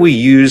 And how do we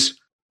use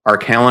our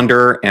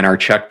calendar and our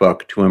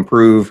checkbook to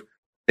improve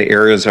the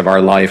areas of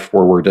our life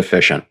where we're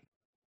deficient?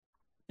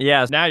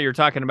 Yeah, now you're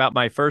talking about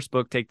my first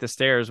book, Take the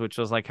Stairs, which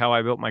was like how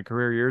I built my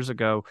career years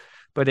ago.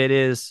 But it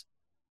is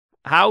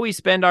how we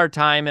spend our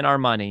time and our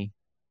money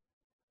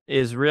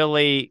is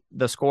really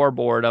the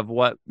scoreboard of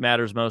what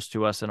matters most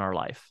to us in our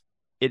life.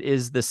 It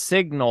is the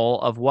signal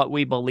of what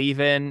we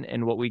believe in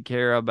and what we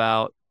care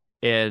about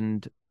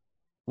and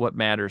what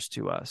matters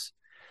to us.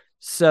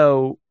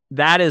 So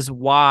that is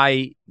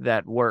why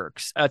that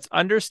works. It's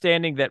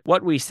understanding that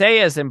what we say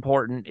is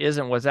important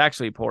isn't what's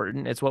actually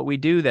important. It's what we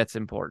do that's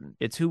important.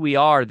 It's who we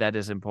are that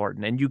is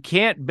important. And you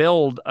can't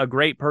build a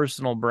great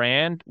personal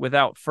brand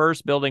without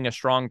first building a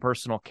strong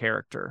personal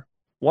character.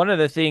 One of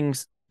the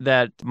things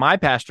that my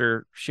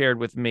pastor shared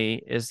with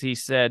me is he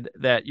said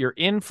that your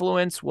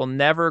influence will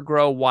never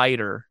grow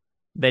wider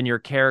than your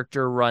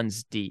character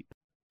runs deep.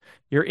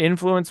 Your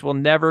influence will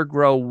never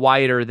grow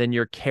wider than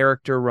your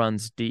character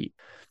runs deep.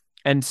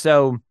 And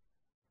so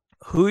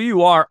who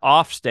you are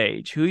off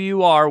stage, who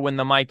you are when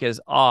the mic is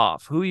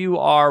off, who you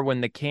are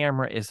when the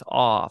camera is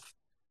off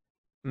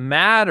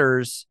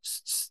matters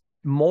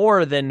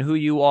more than who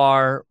you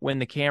are when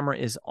the camera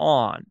is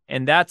on.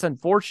 And that's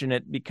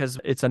unfortunate, because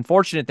it's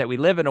unfortunate that we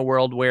live in a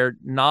world where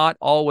not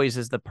always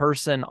is the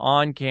person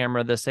on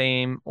camera the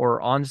same or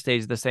on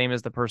stage the same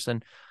as the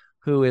person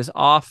who is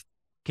off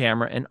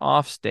camera and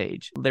off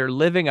stage. They're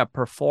living a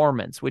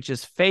performance, which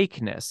is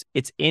fakeness.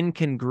 It's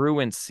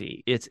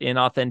incongruency. It's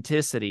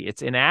inauthenticity.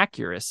 It's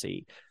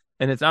inaccuracy.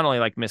 And it's not only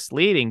like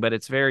misleading, but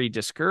it's very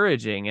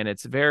discouraging and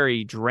it's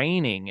very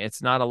draining.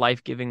 It's not a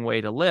life-giving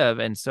way to live.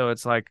 And so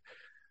it's like,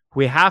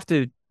 we have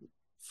to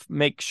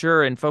make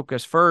sure and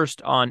focus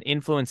first on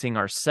influencing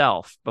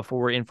ourselves before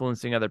we're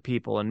influencing other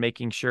people, and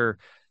making sure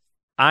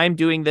I'm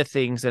doing the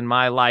things in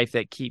my life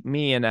that keep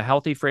me in a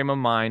healthy frame of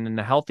mind, in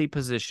a healthy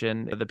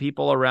position. The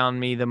people around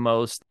me the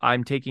most,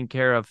 I'm taking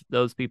care of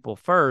those people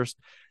first,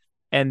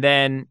 and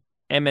then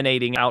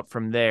emanating out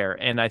from there.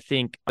 And I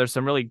think there's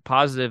some really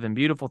positive and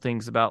beautiful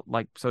things about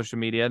like social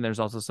media, and there's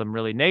also some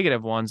really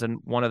negative ones. And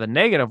one of the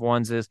negative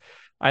ones is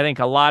I think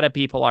a lot of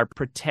people are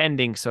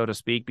pretending, so to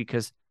speak,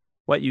 because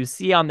what you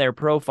see on their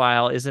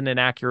profile isn't an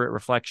accurate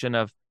reflection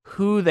of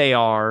who they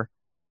are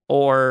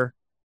or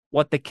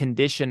what the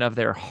condition of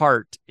their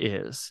heart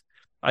is.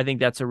 I think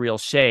that's a real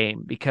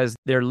shame, because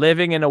they're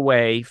living in a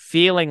way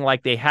feeling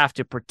like they have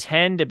to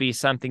pretend to be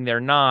something they're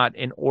not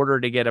in order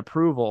to get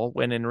approval,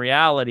 when in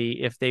reality,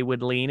 if they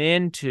would lean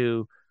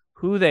into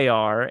who they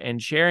are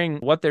and sharing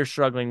what they're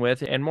struggling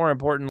with, and more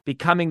important,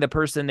 becoming the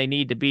person they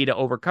need to be to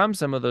overcome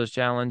some of those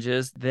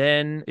challenges,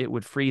 then it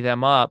would free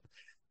them up.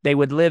 They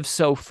would live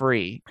so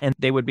free, and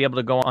they would be able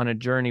to go on a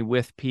journey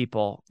with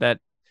people that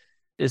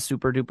is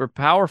super duper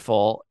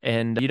powerful.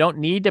 And you don't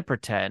need to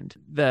pretend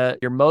that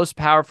you're most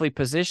powerfully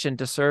positioned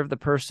to serve the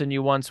person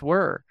you once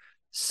were.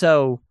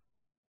 So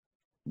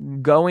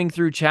going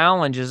through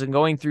challenges and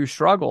going through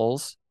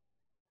struggles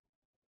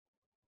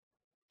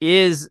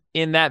is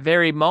in that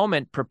very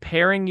moment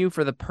preparing you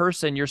for the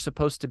person you're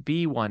supposed to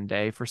be one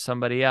day for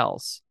somebody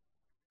else.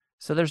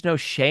 So there's no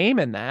shame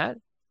in that.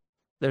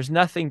 There's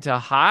nothing to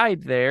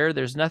hide there.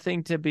 There's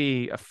nothing to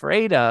be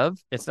afraid of.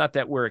 It's not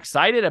that we're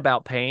excited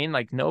about pain.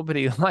 Like,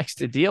 nobody likes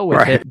to deal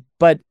with it.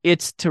 But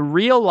it's to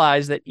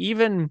realize that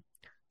even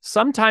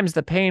sometimes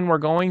the pain we're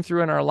going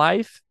through in our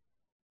life,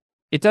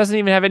 it doesn't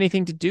even have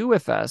anything to do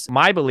with us.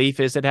 My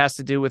belief is it has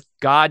to do with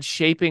God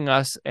shaping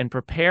us and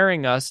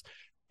preparing us.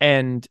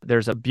 And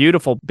there's a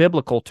beautiful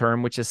biblical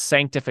term, which is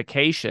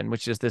sanctification,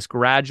 which is this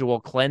gradual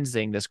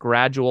cleansing, this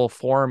gradual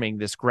forming,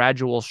 this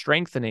gradual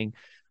strengthening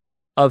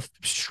of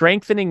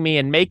strengthening me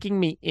and making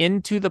me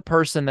into the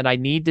person that I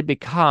need to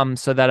become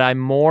so that I'm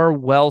more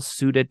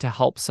well-suited to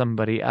help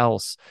somebody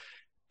else.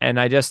 And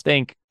I just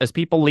think as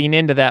people lean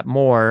into that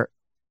more,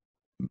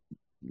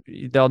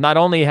 they'll not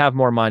only have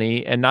more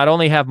money and not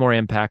only have more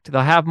impact,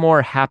 they'll have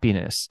more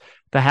happiness,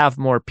 they'll have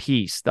more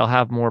peace, they'll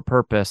have more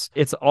purpose.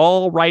 It's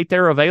all right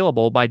there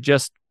available by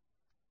just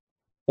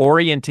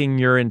orienting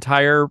your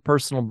entire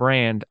personal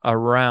brand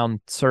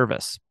around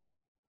service.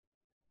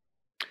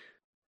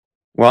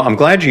 Well, I'm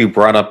glad you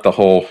brought up the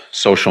whole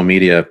social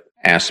media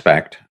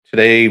aspect.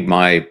 Today,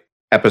 my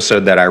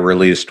episode that I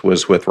released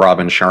was with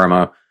Robin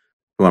Sharma,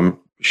 who I'm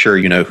sure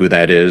you know who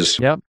that is.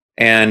 Yep.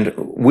 And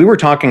we were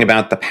talking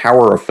about the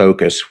power of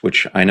focus,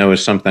 which I know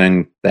is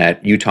something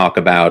that you talk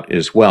about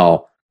as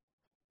well.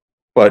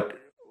 But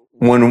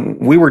when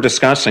we were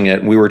discussing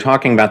it, we were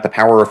talking about the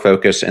power of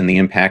focus and the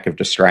impact of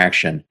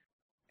distraction.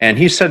 And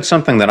he said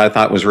something that I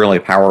thought was really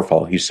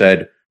powerful. He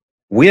said,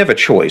 we have a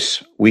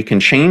choice. We can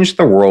change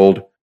the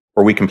world,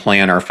 or we can play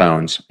on our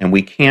phones, and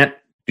we can't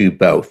do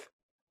both.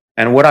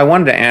 And what I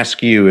wanted to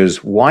ask you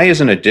is, why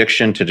is an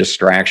addiction to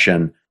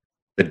distraction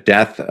the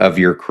death of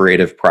your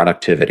creative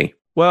productivity?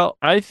 Well,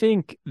 I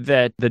think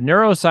that the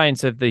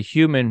neuroscience of the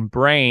human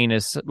brain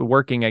is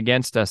working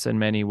against us in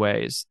many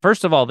ways.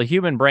 First of all, the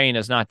human brain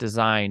is not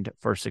designed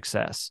for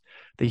success.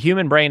 The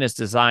human brain is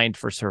designed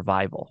for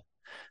survival.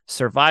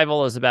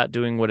 Survival is about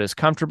doing what is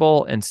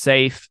comfortable and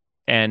safe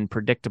and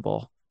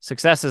predictable.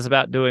 Success is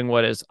about doing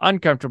what is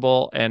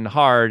uncomfortable and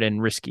hard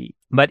and risky.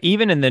 But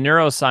even in the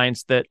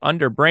neuroscience that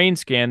under brain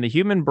scan, the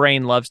human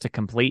brain loves to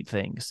complete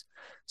things.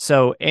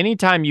 So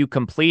anytime you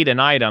complete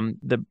an item,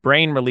 the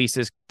brain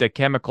releases the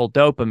chemical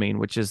dopamine,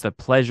 which is the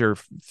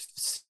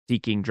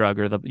pleasure-seeking drug,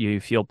 or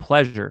you feel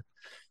pleasure.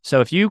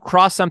 So if you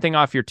cross something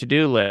off your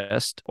to-do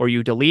list or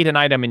you delete an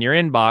item in your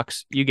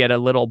inbox, you get a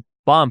little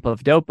bump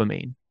of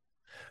dopamine,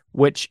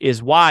 which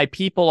is why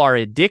people are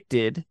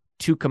addicted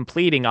to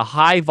completing a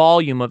high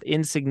volume of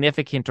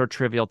insignificant or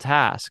trivial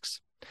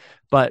tasks.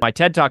 But my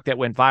TED Talk that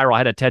went viral, I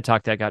had a TED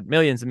Talk that got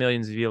millions and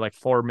millions of views, like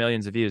 4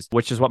 million views,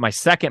 which is what my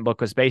second book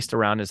was based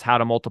around, is how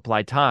to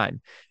multiply time.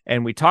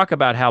 And we talk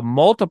about how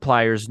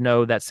multipliers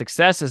know that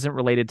success isn't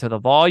related to the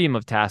volume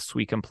of tasks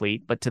we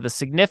complete, but to the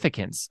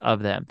significance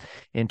of them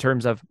in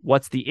terms of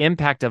what's the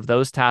impact of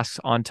those tasks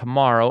on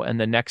tomorrow and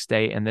the next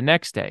day and the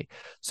next day.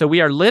 So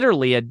we are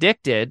literally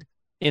addicted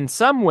in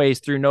some ways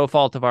through no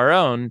fault of our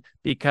own,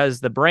 because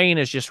the brain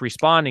is just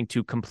responding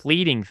to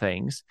completing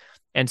things.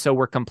 And so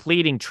we're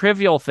completing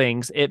trivial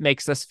things. It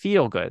makes us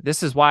feel good.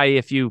 This is why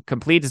if you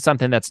completed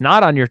something that's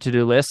not on your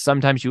to-do list,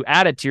 sometimes you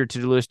add it to your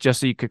to-do list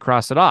just so you could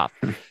cross it off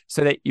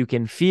so that you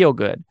can feel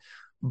good.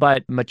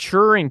 But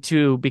maturing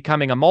to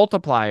becoming a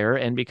multiplier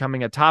and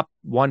becoming a top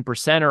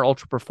 1%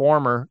 ultra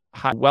performer,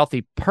 high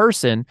wealthy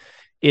person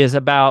is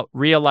about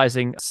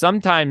realizing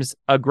sometimes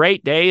a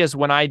great day is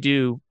when I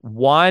do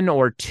 1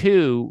 or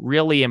 2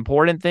 really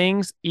important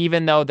things,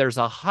 even though there's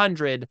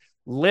 100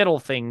 little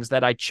things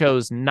that I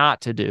chose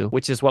not to do,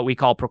 which is what we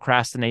call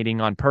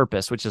procrastinating on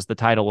purpose, which is the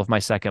title of my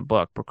second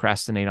book,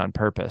 Procrastinate on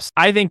Purpose.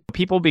 I think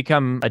people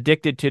become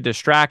addicted to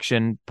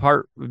distraction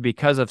part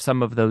because of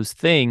some of those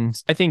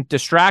things. I think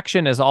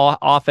distraction is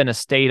often a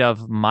state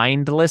of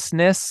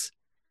mindlessness.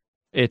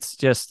 It's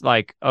just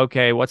like,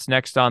 okay, what's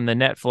next on the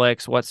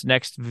Netflix? What's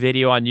next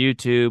video on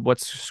YouTube?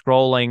 What's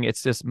scrolling?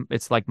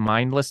 It's like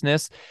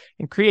mindlessness.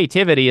 And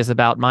creativity is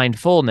about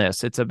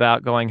mindfulness. It's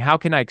about going, how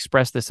can I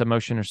express this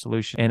emotion or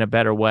solution in a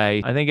better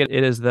way? I think it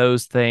is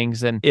those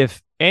things. And if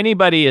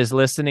anybody is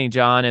listening,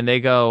 John, and they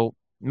go,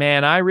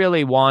 man, I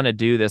really want to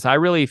do this. I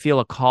really feel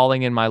a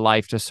calling in my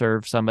life to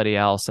serve somebody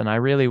else. And I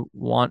really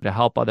want to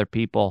help other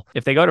people.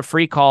 If they go to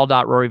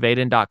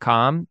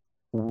freecall.roryvaden.com,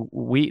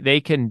 they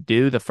can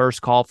do the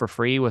first call for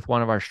free with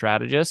one of our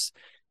strategists,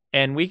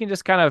 and we can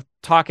just kind of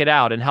talk it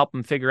out and help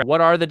them figure out what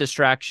are the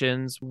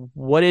distractions,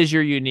 what is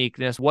your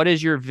uniqueness, what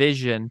is your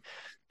vision,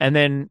 and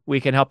then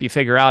we can help you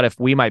figure out if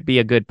we might be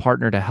a good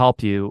partner to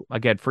help you.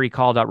 Again,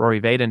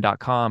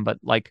 freecall.roryvaden.com. But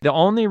like the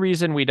only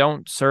reason we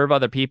don't serve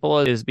other people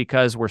is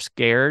because we're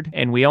scared,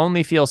 and we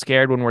only feel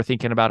scared when we're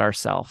thinking about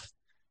ourselves.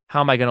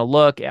 How am I going to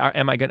look? Are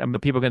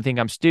people going to think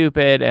I'm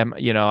stupid? I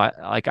don't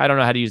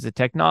know how to use the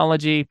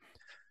technology.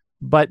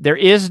 But there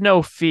is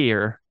no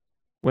fear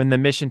when the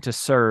mission to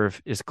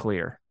serve is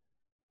clear.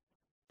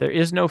 There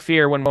is no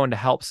fear when going to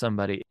help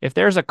somebody. If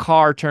there's a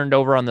car turned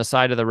over on the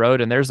side of the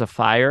road and there's a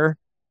fire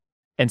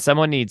and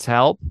someone needs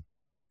help,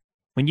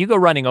 when you go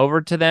running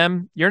over to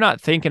them, you're not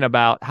thinking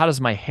about how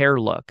does my hair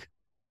look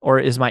or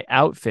is my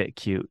outfit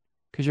cute,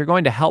 because you're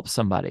going to help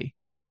somebody.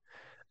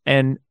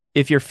 And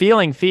if you're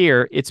feeling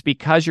fear, it's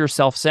because you're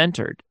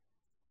self-centered.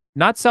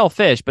 Not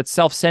selfish, but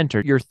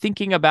self-centered. You're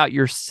thinking about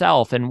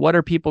yourself and what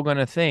are people going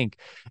to think?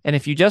 And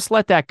if you just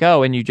let that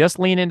go and you just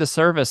lean into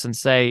service and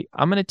say,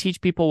 I'm going to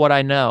teach people what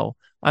I know.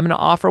 I'm going to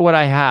offer what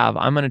I have.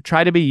 I'm going to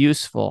try to be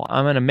useful.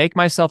 I'm going to make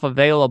myself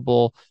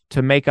available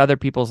to make other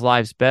people's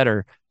lives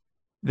better.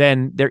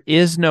 Then there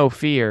is no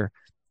fear.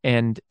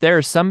 And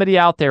there's somebody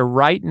out there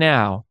right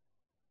now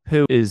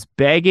who is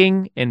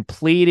begging and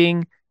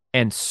pleading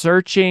and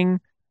searching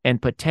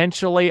and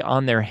potentially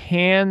on their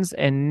hands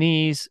and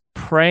knees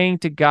praying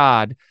to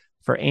God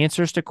for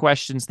answers to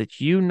questions that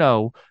you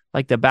know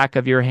like the back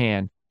of your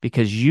hand,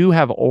 because you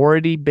have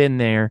already been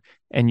there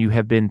and you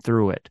have been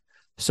through it.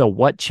 So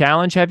what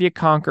challenge have you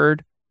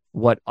conquered?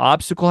 What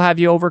obstacle have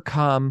you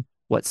overcome?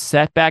 What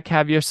setback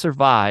have you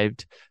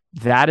survived?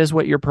 That is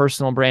what your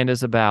personal brand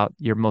is about.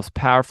 You're most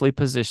powerfully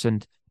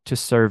positioned to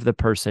serve the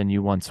person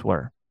you once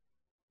were.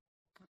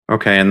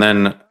 Okay, and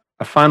then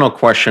a final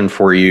question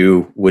for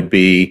you would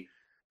be,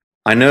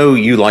 I know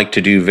you like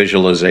to do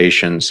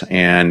visualizations,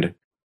 and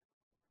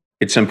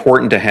it's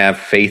important to have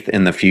faith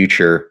in the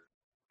future.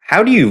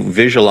 How do you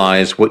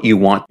visualize what you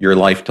want your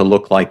life to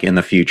look like in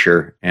the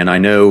future? And I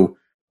know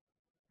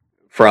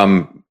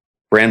from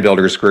Brand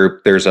Builders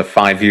Group, there's a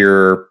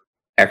 5-year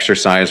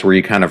exercise where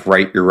you kind of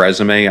write your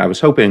resume. I was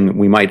hoping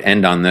we might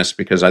end on this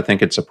because I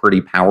think it's a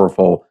pretty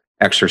powerful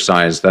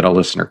exercise that a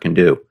listener can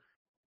do.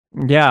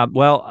 Yeah,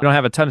 well, I don't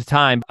have a ton of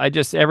time.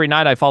 Every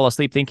night I fall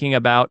asleep thinking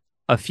about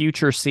a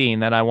future scene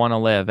that I want to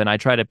live. And I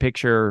try to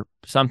picture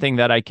something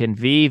that I can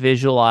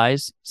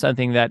visualize,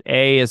 something that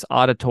A is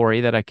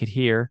auditory that I could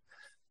hear,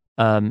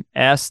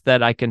 S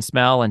that I can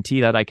smell, and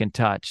T that I can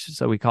touch.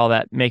 So we call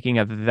that making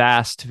a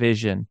vast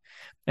vision.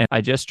 And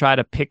I just try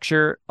to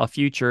picture a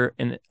future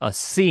in a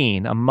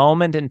scene, a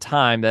moment in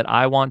time that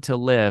I want to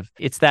live.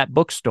 It's that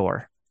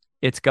bookstore.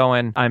 It's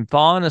going, I'm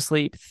falling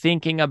asleep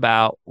thinking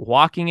about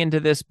walking into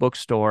this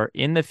bookstore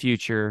in the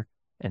future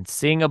and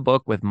seeing a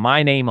book with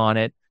my name on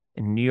it,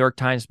 a New York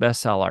Times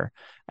bestseller.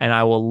 And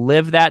I will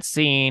live that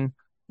scene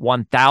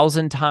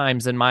 1,000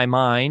 times in my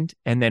mind.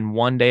 And then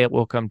one day it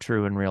will come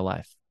true in real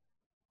life.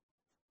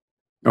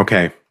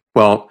 Okay.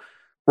 Well,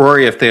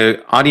 Rory, if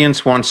the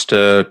audience wants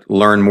to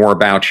learn more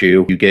about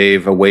you, you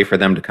gave a way for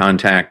them to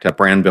contact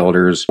Brand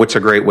Builders. What's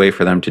a great way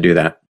for them to do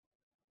that?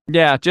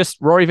 Yeah, just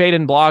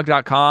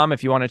roryvadenblog.com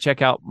if you want to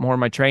check out more of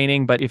my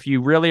training. But if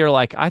you really are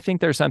like, I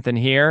think there's something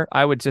here,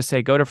 I would just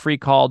say go to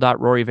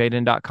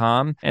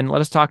freecall.roryvaden.com and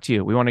let us talk to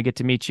you. We want to get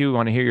to meet you. We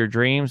want to hear your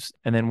dreams,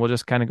 and then we'll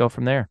just kind of go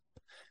from there.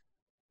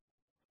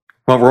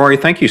 Well, Rory,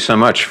 thank you so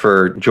much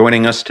for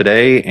joining us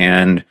today.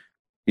 And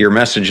your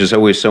message is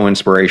always so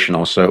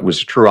inspirational. So it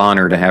was a true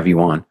honor to have you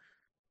on.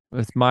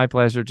 It's my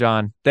pleasure,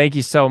 John. Thank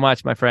you so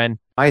much, my friend.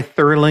 I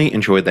thoroughly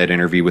enjoyed that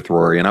interview with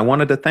Rory, and I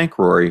wanted to thank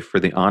Rory for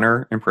the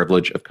honor and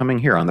privilege of coming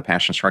here on the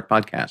Passion Struck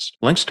podcast.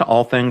 Links to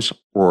all things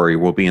Rory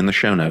will be in the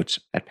show notes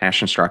at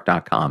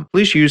passionstruck.com.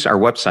 Please use our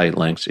website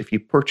links if you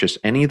purchase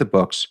any of the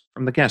books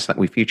from the guests that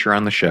we feature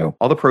on the show.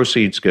 All the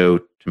proceeds go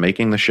to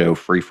making the show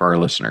free for our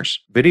listeners.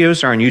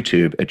 Videos are on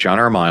YouTube at John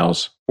R.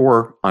 Miles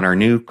or on our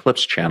new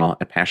Clips channel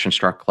at Passion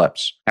Struck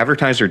Clips.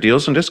 Advertiser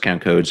deals and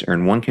discount codes are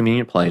in one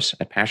convenient place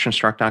at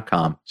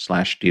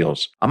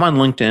passionstruck.com/deals. I'm on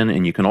LinkedIn,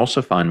 and you can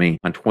also find me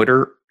on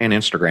Twitter and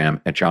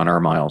Instagram at John R.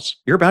 Miles.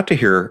 You're about to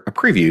hear a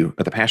preview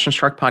of the Passion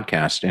Struck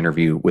podcast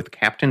interview with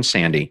Captain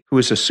Sandy, who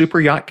is a super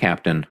yacht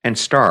captain and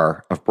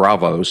star of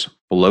Bravo's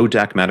Below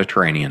Deck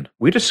Mediterranean.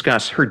 We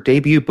discuss her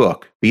debut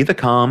book, Be the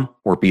Calm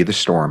or Be the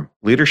Storm,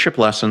 Leadership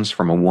Lessons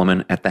from a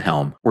Woman at the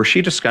Helm, where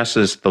she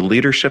discusses the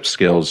leadership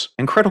skills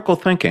and critical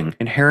thinking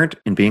inherent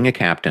in being a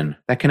captain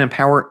that can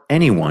empower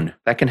anyone,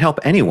 that can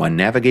help anyone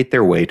navigate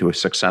their way to a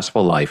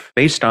successful life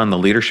based on the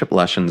leadership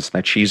lessons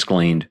that she's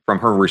gleaned from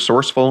her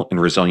resourceful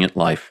and resilient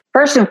life.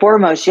 First and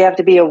foremost, you have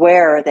to be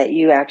aware that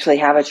you actually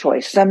have a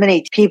choice. So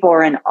many people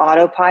are in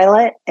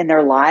autopilot in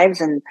their lives,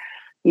 and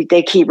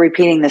they keep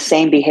repeating the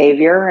same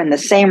behavior and the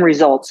same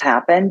results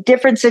happen.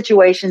 Different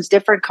situations,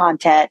 different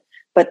content,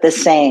 but the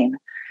same.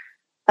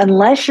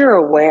 Unless you're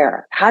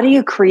aware, how do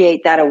you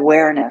create that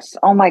awareness?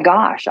 Oh my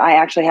gosh, I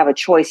actually have a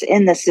choice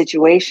in this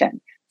situation.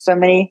 So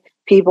many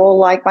people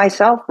like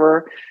myself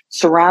were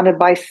surrounded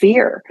by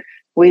fear.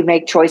 We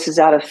make choices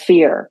out of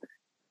fear.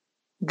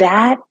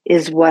 That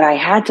is what I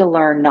had to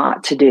learn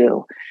not to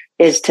do,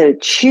 is to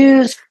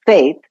choose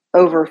faith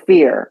over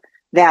fear.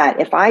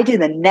 That if I do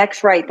the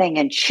next right thing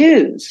and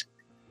choose,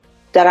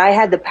 that I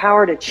had the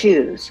power to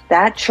choose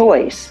that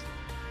choice,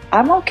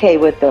 I'm okay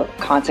with the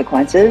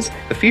consequences.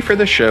 The fee for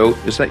this show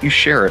is that you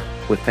share it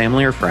with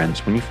family or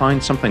friends when you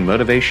find something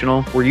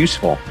motivational or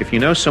useful. If you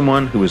know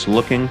someone who is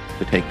looking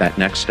to take that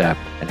next step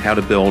and how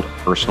to build a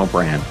personal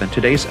brand, then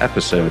today's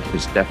episode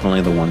is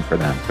definitely the one for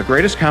them. The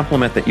greatest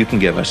compliment that you can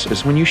give us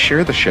is when you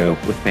share the show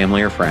with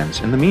family or friends.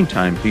 In the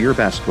meantime, do your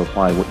best to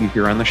apply what you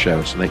hear on the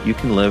show so that you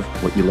can live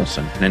what you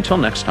listen. And until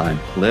next time,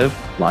 live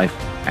life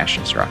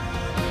passion struck.